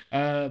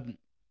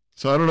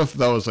 So I don't know if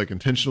that was like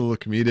intentional or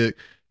comedic.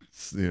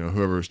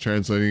 Whoever was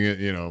translating it,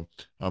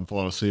 I'm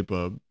falling asleep.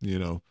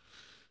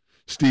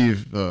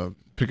 Steve,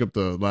 pick up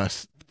the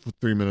last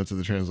 3 minutes of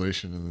the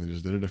translation, and they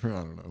just did it different.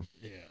 I don't know.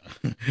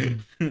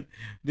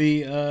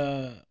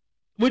 Yeah.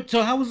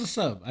 So how was the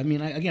sub? I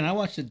mean, I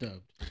watched it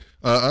dubbed.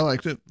 I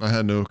liked it. I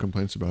had no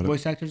complaints about it.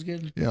 Voice actors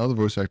good? Yeah, all the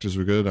voice actors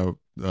were good. I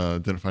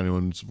didn't find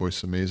anyone's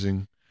voice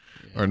amazing,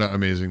 or not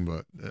amazing,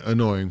 but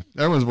annoying.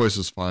 Everyone's voice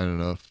is fine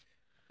enough.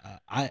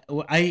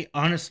 I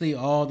honestly,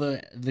 all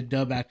the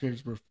dub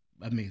actors were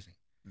amazing.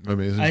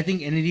 I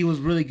think Entity was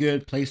really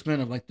good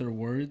placement of like their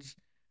words,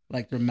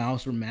 like their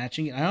mouths were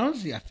matching it.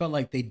 I felt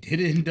like they did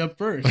it in dub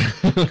first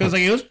because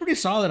like it was pretty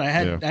solid. I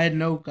had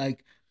no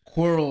like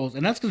quarrels,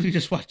 and that's because we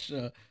just watched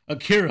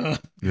Akira.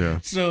 Yeah.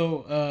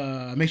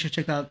 So make sure to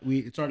check that out.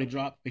 It's already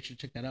dropped. Make sure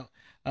to check that out.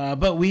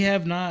 But we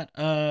have not.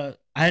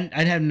 I'd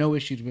have no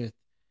issues with.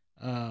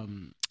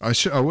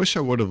 I wish I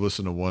would have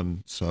listened to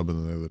one sub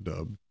and the other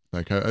dub.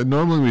 Like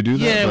normally we do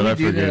that, yeah, but we I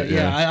do forget. That.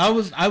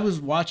 Yeah, I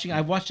was watching.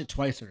 I watched it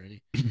twice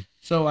already.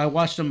 So I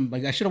watched them.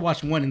 Like I should have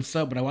watched one in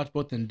sub, but I watched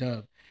both in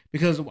dub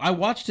because I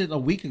watched it a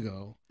week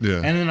ago. Yeah.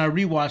 And then I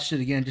rewatched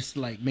it again just to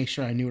like make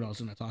sure I knew what I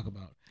was going to talk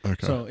about.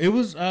 Okay. So it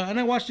was, and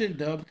I watched it in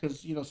dub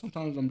because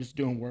sometimes I'm just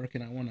doing work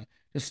and I want to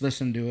just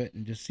listen to it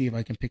and just see if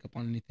I can pick up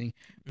on anything.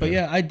 But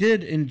yeah, I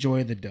did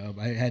enjoy the dub.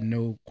 I had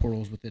no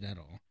quarrels with it at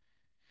all.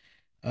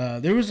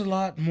 There was a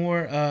lot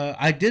more.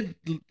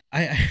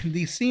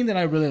 The scene that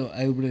I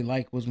really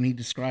like was when he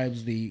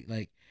describes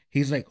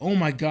he's like, oh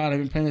my god, I've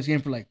been playing this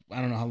game for like I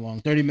don't know how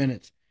long, 30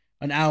 minutes,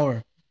 an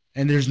hour,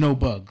 and there's no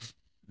bugs.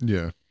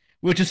 Yeah.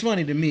 Which is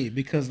funny to me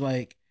because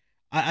like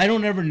I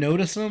don't ever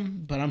notice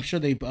them, but I'm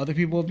sure other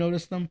people have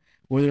noticed them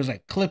where there's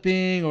like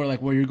clipping or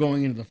like where you're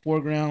going into the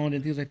foreground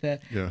and things like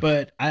that. Yeah.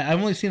 But I've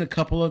only seen a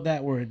couple of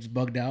that where it's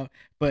bugged out.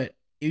 But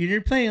if you're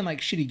playing like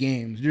shitty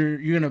games, you're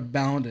gonna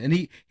bound it. And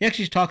he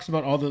actually talks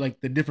about all the like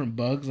the different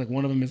bugs. Like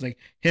one of them is like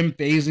him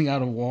phasing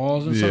out of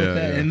walls and stuff like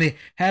that. And they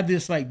have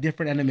this like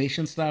different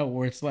animation style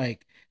where it's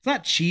like it's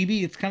not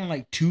chibi, it's kind of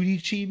like 2D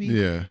chibi.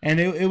 Yeah. And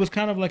it was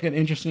kind of like an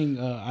interesting.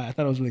 I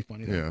thought it was really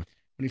funny. Yeah.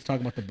 When he's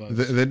talking about the bugs.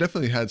 They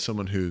definitely had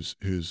someone who's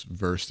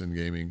versed in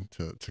gaming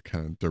to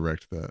kind of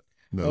direct that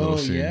little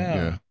scene.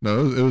 Yeah.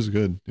 No, it was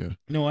good. Yeah.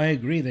 No, I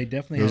agree. They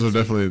definitely those are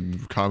definitely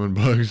common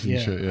bugs and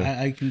shit.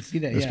 Yeah. I can see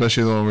that.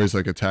 Especially the one where he's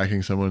like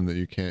attacking someone that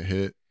you can't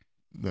hit.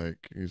 Like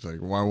he's like,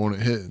 why won't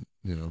it hit?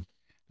 You know.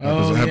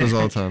 It happens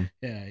all the time.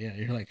 Yeah.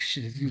 You're like,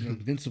 shit, he's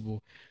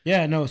invincible.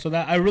 Yeah, no. So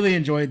that I really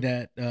enjoyed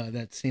that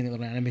scene, that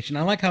little animation.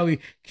 I like how he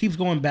keeps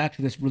going back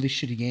to this really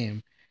shitty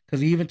game because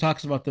he even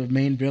talks about the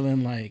main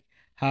villain like.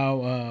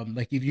 How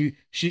like if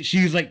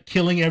she's like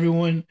killing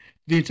everyone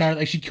the entire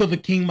like she killed the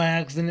king by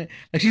accident,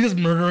 like she's just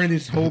murdering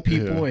these whole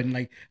people and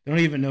like they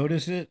don't even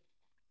notice it.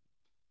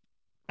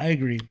 I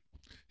agree.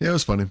 Yeah, it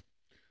was funny.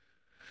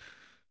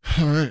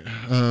 All right.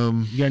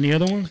 You got any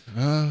other ones?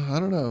 I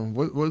don't know.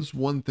 What was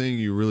one thing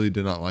you really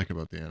did not like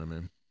about the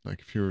anime? Like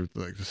if you were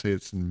like to say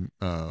its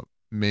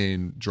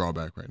main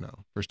drawback right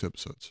now, first 2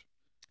 episodes.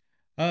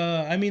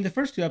 I mean the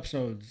first 2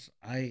 episodes,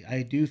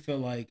 I do feel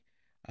like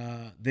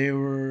they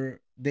were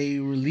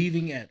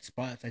leaving at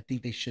spots I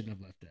think they shouldn't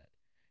have left at.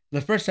 The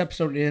first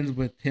episode ends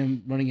with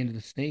him running into the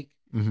snake,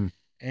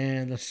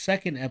 and the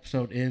second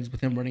episode ends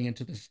with him running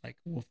into this like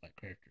wolf-like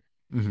character,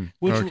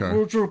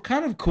 which were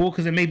kind of cool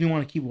because it made me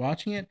want to keep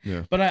watching it.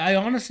 Yeah. But I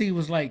honestly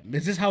was like,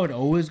 is this how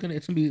it's gonna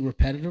be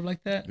repetitive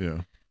like that?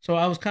 Yeah. So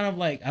I was kind of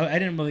like, I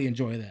didn't really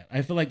enjoy that.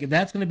 I feel like if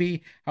that's going to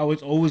be how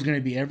it's always going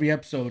to be, every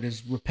episode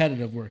is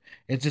repetitive where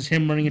it's just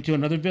him running into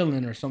another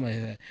villain or something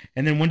like that.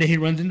 And then one day he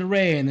runs into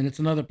Ray and then it's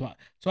another plot.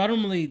 So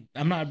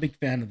I'm not a big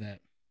fan of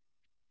that.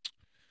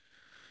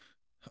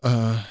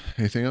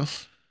 Anything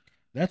else?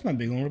 That's my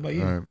big one. What about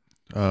you? All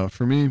right.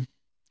 For me,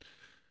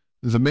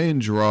 the main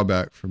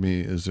drawback for me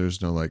is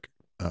there's no like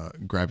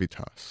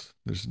gravitas.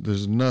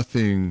 There's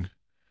nothing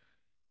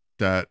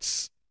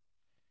that's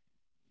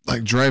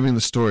like driving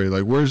the story.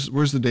 Like where's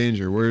the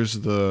danger?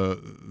 Where's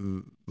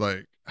the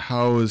like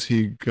how is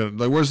he gonna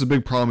like where's the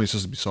big problem he's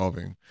supposed to be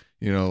solving?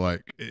 You know,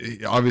 like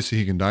obviously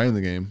he can die in the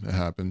game. It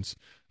happens.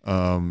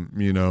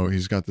 You know,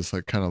 he's got this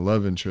like kind of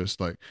love interest.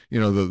 Like, you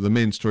know, the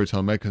main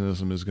storytelling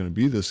mechanism is going to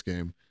be this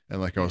game.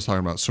 And like I was talking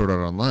about Sword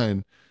Art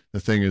Online, the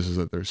thing is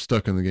that they're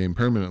stuck in the game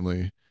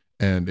permanently.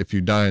 And if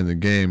you die in the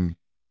game,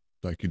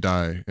 like you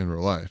die in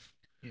real life.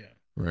 Yeah.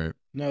 Right.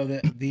 No,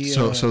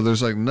 so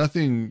there's like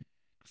nothing.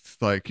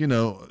 Like, you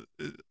know,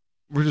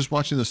 we're just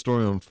watching the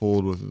story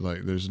unfold with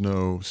like there's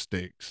no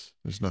stakes.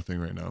 There's nothing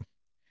right now.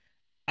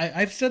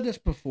 I've said this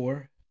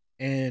before,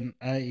 and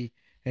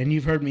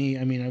you've heard me.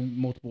 I mean, I'm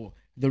multiple.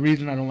 The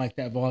reason I don't like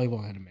that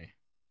volleyball anime.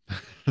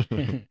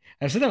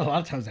 I've said that a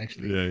lot of times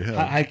actually.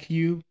 Yeah.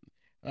 IQ.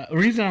 The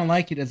reason I don't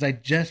like it is I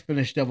just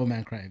finished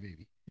Devilman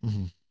Crybaby.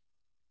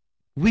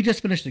 We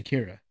just finished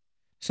Akira.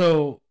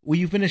 So when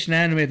you finish an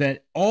anime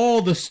that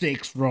all the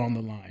stakes were on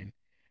the line,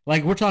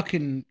 like we're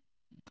talking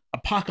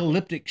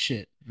apocalyptic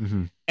shit.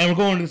 And we're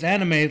going to this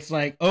anime, it's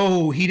like,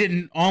 oh, he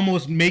didn't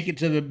almost make it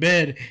to the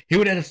bed. He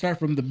would have to start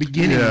from the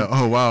beginning. Yeah.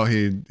 Oh wow,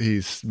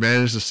 he's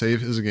managed to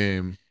save his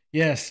game.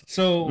 Yes.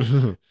 So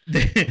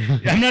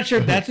I'm not sure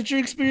if that's what you're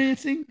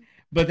experiencing,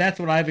 but that's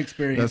what I've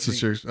experienced.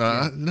 That's what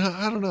you're no,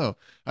 I don't know.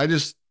 I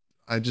just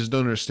don't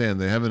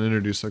understand. They haven't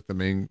introduced like the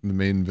main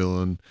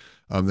villain.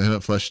 They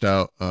haven't fleshed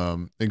out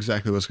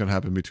exactly what's going to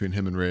happen between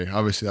him and Ray.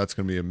 Obviously that's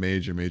going to be a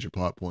major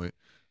plot point.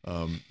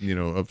 You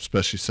know,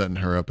 especially setting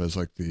her up as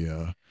like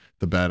the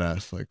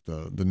badass, like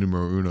the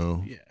numero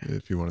uno,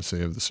 if you want to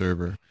say, of the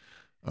server.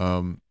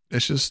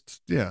 It's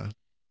just, yeah.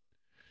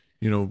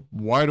 You know,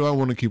 why do I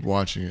want to keep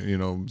watching it? You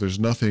know, there's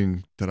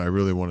nothing that I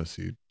really want to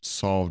see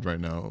solved right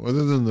now,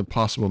 other than the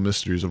possible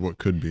mysteries of what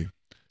could be.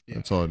 Yeah.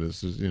 That's all it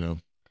is, you know.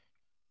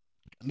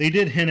 They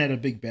did hint at a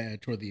big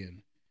bad toward the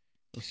end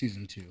of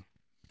season 2.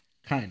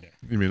 Kinda.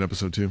 You mean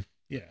episode 2?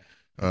 Yeah.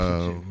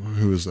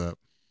 Who is that?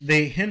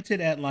 They hinted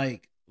at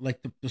like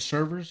the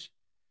servers.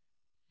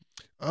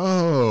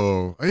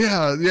 Oh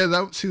yeah.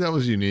 That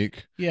was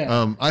unique.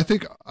 Yeah.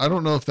 I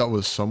don't know if that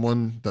was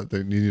someone that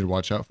they needed to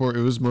watch out for.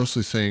 It was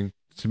mostly saying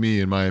to me,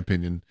 in my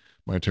opinion,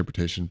 my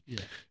interpretation,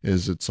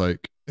 is it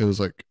was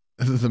like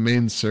the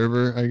main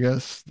server, I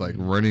guess, like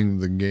running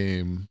the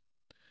game.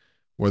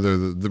 Whether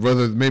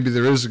maybe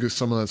there is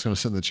someone that's going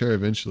to sit in the chair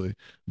eventually,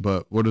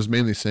 but what it was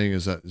mainly saying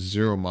is that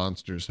 0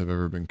 monsters have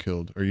ever been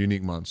killed, or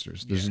unique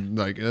monsters. There's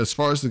like, as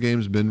far as the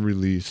game's been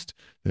released,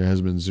 there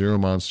has been 0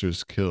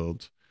 monsters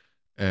killed,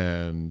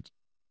 and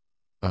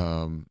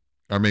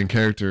our main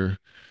character,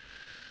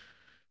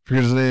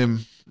 forget his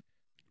name,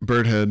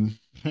 Birdhead.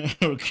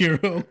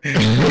 Rakuro.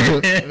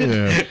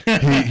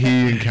 Yeah,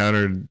 he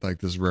encountered like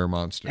this rare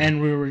monster, and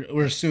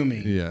we're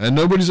assuming. Yeah, and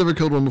nobody's ever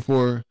killed one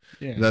before.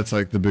 Yeah, that's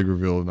like the big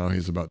reveal. Now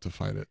he's about to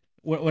fight it.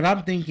 what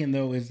I'm thinking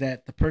though is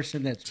that the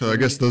person that's So I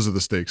guess those are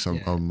the stakes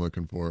I'm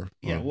looking for.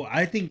 Yeah, well,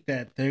 I think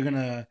that they're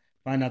gonna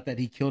find out that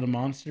he killed a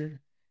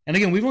monster, and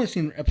again, we've only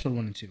seen episode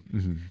 1 and 2.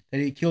 Mm-hmm. That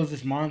he kills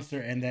this monster,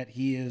 and that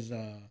he is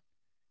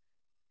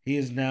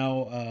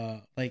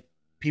now like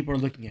people are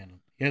looking at him.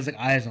 He has like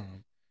eyes on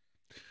him,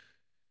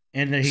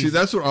 and that see,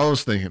 that's what I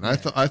was thinking. Yeah.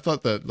 I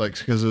thought that like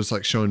because it was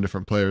like showing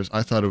different players,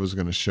 I thought it was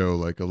going to show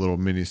like a little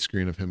mini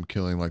screen of him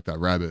killing like that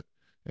rabbit,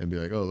 and be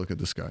like, oh, look at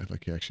this guy,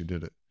 like he actually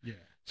did it. Yeah.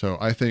 So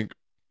I think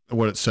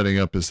what it's setting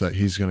up is that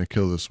he's going to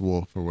kill this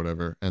wolf or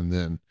whatever, and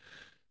then,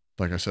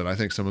 like I said, I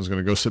think someone's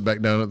going to go sit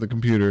back down at the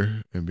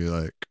computer and be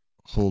like,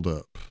 hold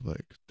up,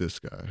 like this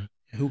guy.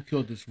 Who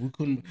killed this? Who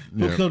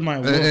killed my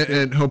wolf?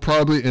 And he'll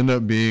probably end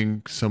up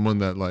being someone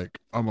that like,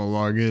 I'm gonna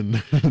log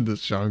in to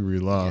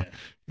Shangri-La,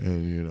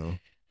 and you know.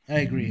 I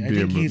agree. I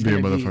think he's be a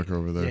motherfucker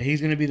over there. Yeah, he's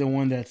gonna be the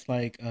one that's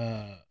like,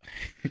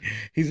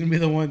 he's gonna be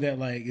the one that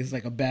like is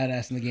like a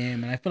badass in the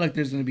game, and I feel like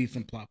there's gonna be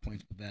some plot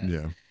points with that.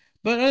 Yeah.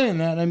 But other than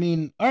that, I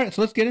mean, all right.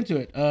 So let's get into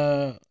it.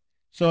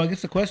 So I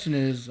guess the question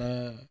is,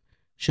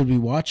 should we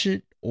watch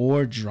it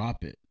or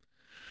drop it?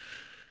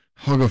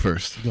 I'll go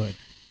first. Go ahead.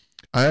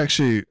 I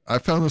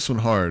found this one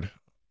hard.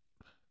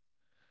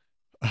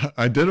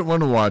 I didn't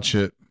want to watch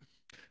it.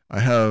 I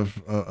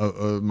have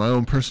my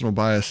own personal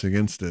bias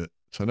against it,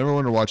 so I never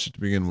wanted to watch it to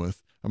begin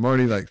with. I'm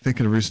already like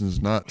thinking of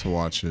reasons not to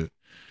watch it.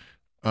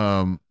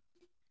 But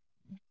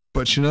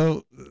you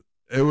know,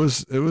 it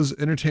was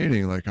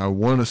entertaining. Like I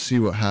want to see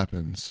what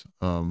happens.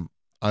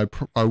 I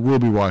will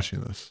be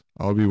watching this.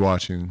 I'll be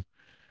watching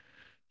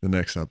the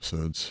next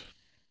episodes.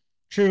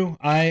 True.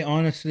 I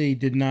honestly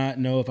did not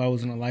know if I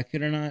was going to like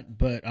it or not,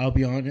 but I'll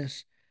be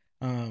honest.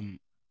 I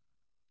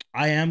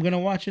am going to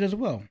watch it as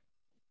well.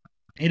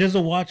 It is a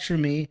watch for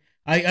me.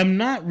 I'm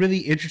not really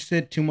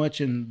interested too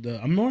much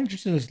I'm more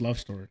interested in this love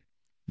story.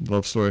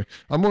 Love story.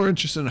 I'm more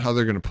interested in how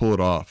they're going to pull it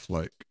off.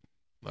 Like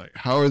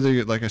how are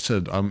they, like I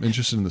said, I'm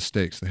interested in the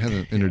stakes. They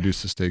haven't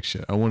introduced the stakes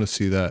yet. I want to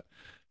see that.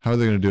 How are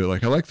they going to do it?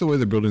 Like, I like the way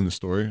they're building the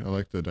story. I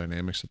like the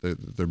dynamics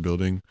that they're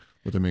building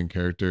with the main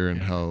character,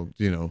 and how,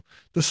 you know,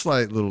 the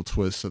slight little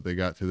twists that they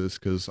got to this.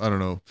 Because I don't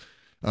know,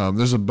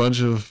 there's a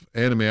bunch of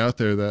anime out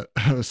there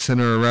that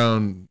center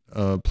around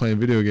playing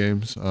video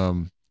games.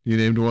 You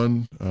named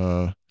one.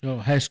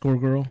 High Score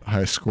Girl.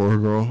 High Score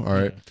Girl. All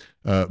right.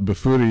 Yeah.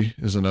 Bafuri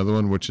is another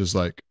one, which is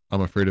like,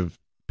 I'm afraid of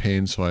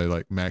pain, so I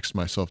like max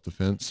my self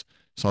defense.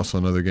 It's also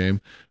another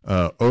game.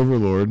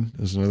 Overlord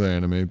is another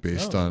anime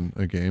based on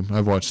a game.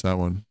 I've watched that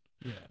one.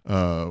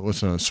 Yeah.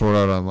 What's another? Sword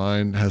Art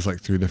Online has like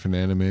 3 different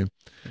anime.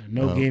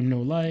 No Game,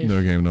 No Life.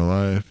 No Game, No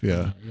Life.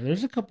 Yeah.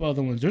 There's a couple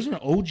other ones. There's an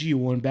OG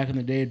one back in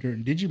the day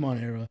during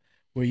Digimon era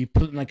where you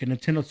put in like a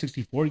Nintendo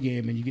 64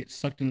 game and you get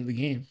sucked into the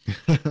game.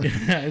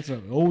 It's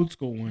an old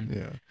school one.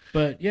 Yeah.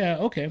 But yeah,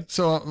 okay.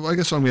 So I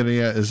guess what I'm getting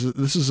at is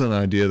this is an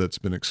idea that's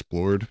been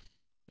explored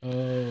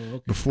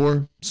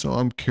before. So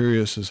I'm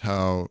curious as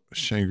how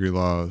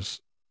Shangri-La's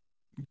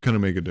gonna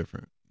make it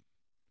different.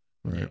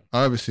 Right. Yeah.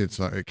 Obviously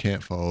it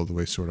can't follow the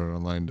way Sword Art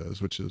Online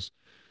does, which is,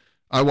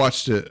 I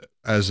watched it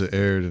as it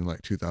aired in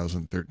like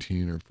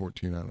 2013 or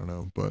 14, I don't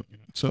know. But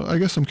so I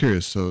guess I'm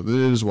curious. So it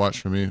is a watch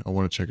for me. I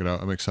want to check it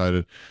out. I'm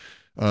excited.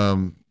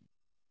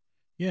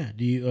 Yeah.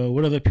 Do you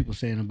what are other people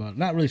saying about it?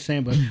 Not really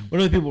saying, but what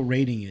are other people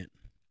rating it?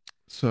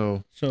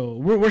 So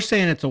we're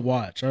saying it's a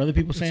watch. Are other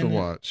people saying it's a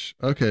watch?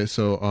 Okay,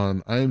 so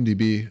on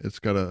IMDb it's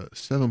got a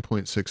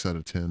 7.6 out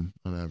of 10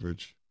 on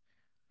average.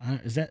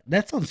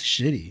 That sounds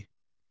shitty?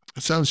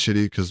 It sounds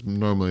shitty because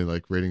normally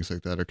like ratings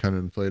like that are kind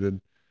of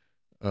inflated.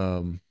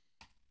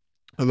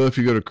 Although if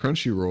you go to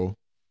Crunchyroll,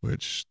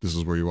 which this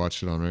is where you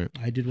watched it on, right?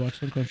 I did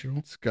watch it on Crunchyroll.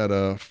 It's got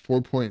a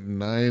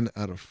 4.9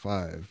 out of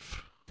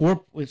 5.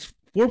 It's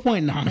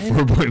 4.9?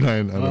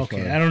 4.9 out of 5.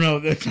 Okay, I don't know.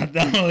 That's not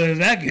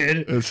that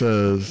good. It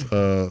says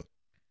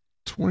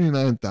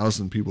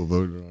 29,000 people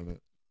voted on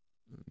it.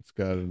 It's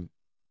got a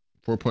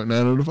 4.9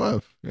 out of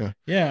 5. Yeah.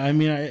 Yeah, I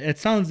mean, it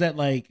sounds that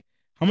like,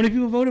 how many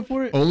people voted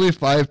for it? Only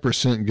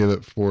 5% give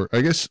it 4.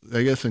 I guess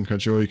in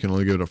Crunchyroll you can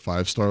only give it a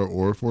 5-star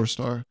or a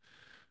 4-star.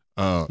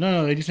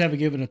 No, they just have to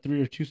give it a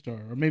 3 or 2-star,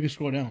 or maybe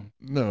scroll down.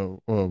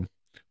 No,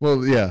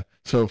 well, yeah.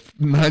 So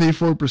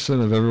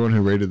 94% of everyone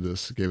who rated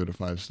this gave it a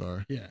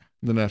 5-star. Yeah.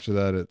 And then after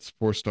that, it's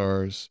 4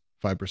 stars,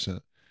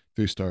 5%,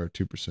 3-star,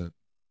 2%,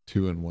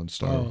 2 and 1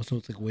 star. Oh, so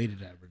it's like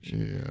weighted average.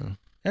 Yeah.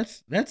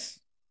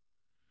 That's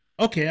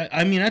okay.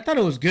 I mean, I thought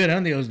it was good. I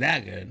don't think it was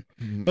that good.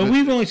 But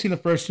we've only seen the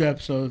first 2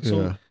 episodes.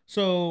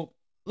 So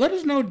let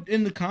us know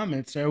in the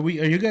comments. Are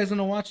you guys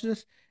gonna watch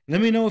this? Let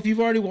me know if you've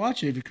already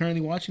watched it. If you're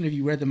currently watching, if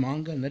you read the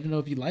manga, and let me know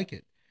if you like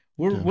it.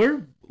 We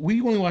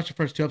only watched the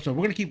first 2 episodes.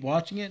 We're gonna keep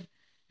watching it,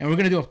 and we're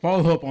gonna do a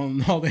follow up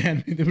on all the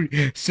anime that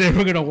we said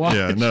we're gonna watch.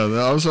 Yeah, no,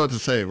 I was about to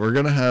say we're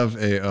gonna have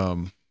a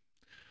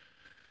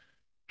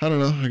I don't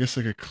know. I guess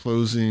like a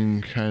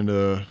closing kind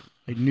of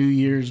like New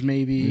Year's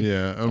maybe.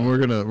 Yeah, and we're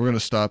gonna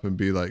stop and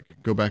be like,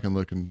 go back and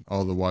look and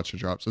all the watcher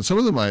drops, and some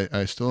of them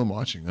I still am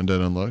watching. Undead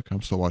Unluck,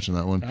 I'm still watching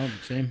that one. Oh,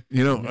 same.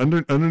 You know,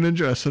 Under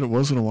Ninja, I said it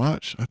wasn't a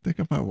watch. I think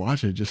I might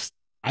watch it just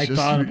I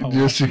thought about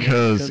just watching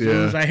because,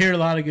 it I hear a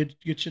lot of good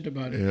shit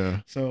about it.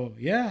 Yeah. So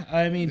yeah,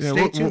 I mean, Yeah,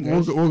 stay tuned.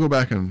 We'll go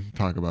back and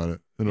talk about it.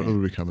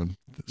 It'll be coming.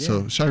 Yeah.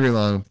 So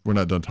Shangri-La, we're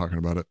not done talking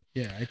about it.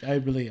 Yeah, I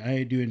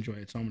do enjoy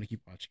it, so I'm gonna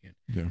keep watching it.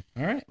 Yeah.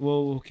 All right.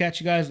 Well, we'll catch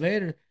you guys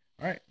later.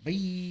 All right.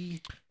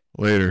 Bye.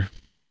 Later.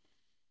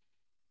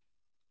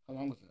 How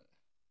long was that?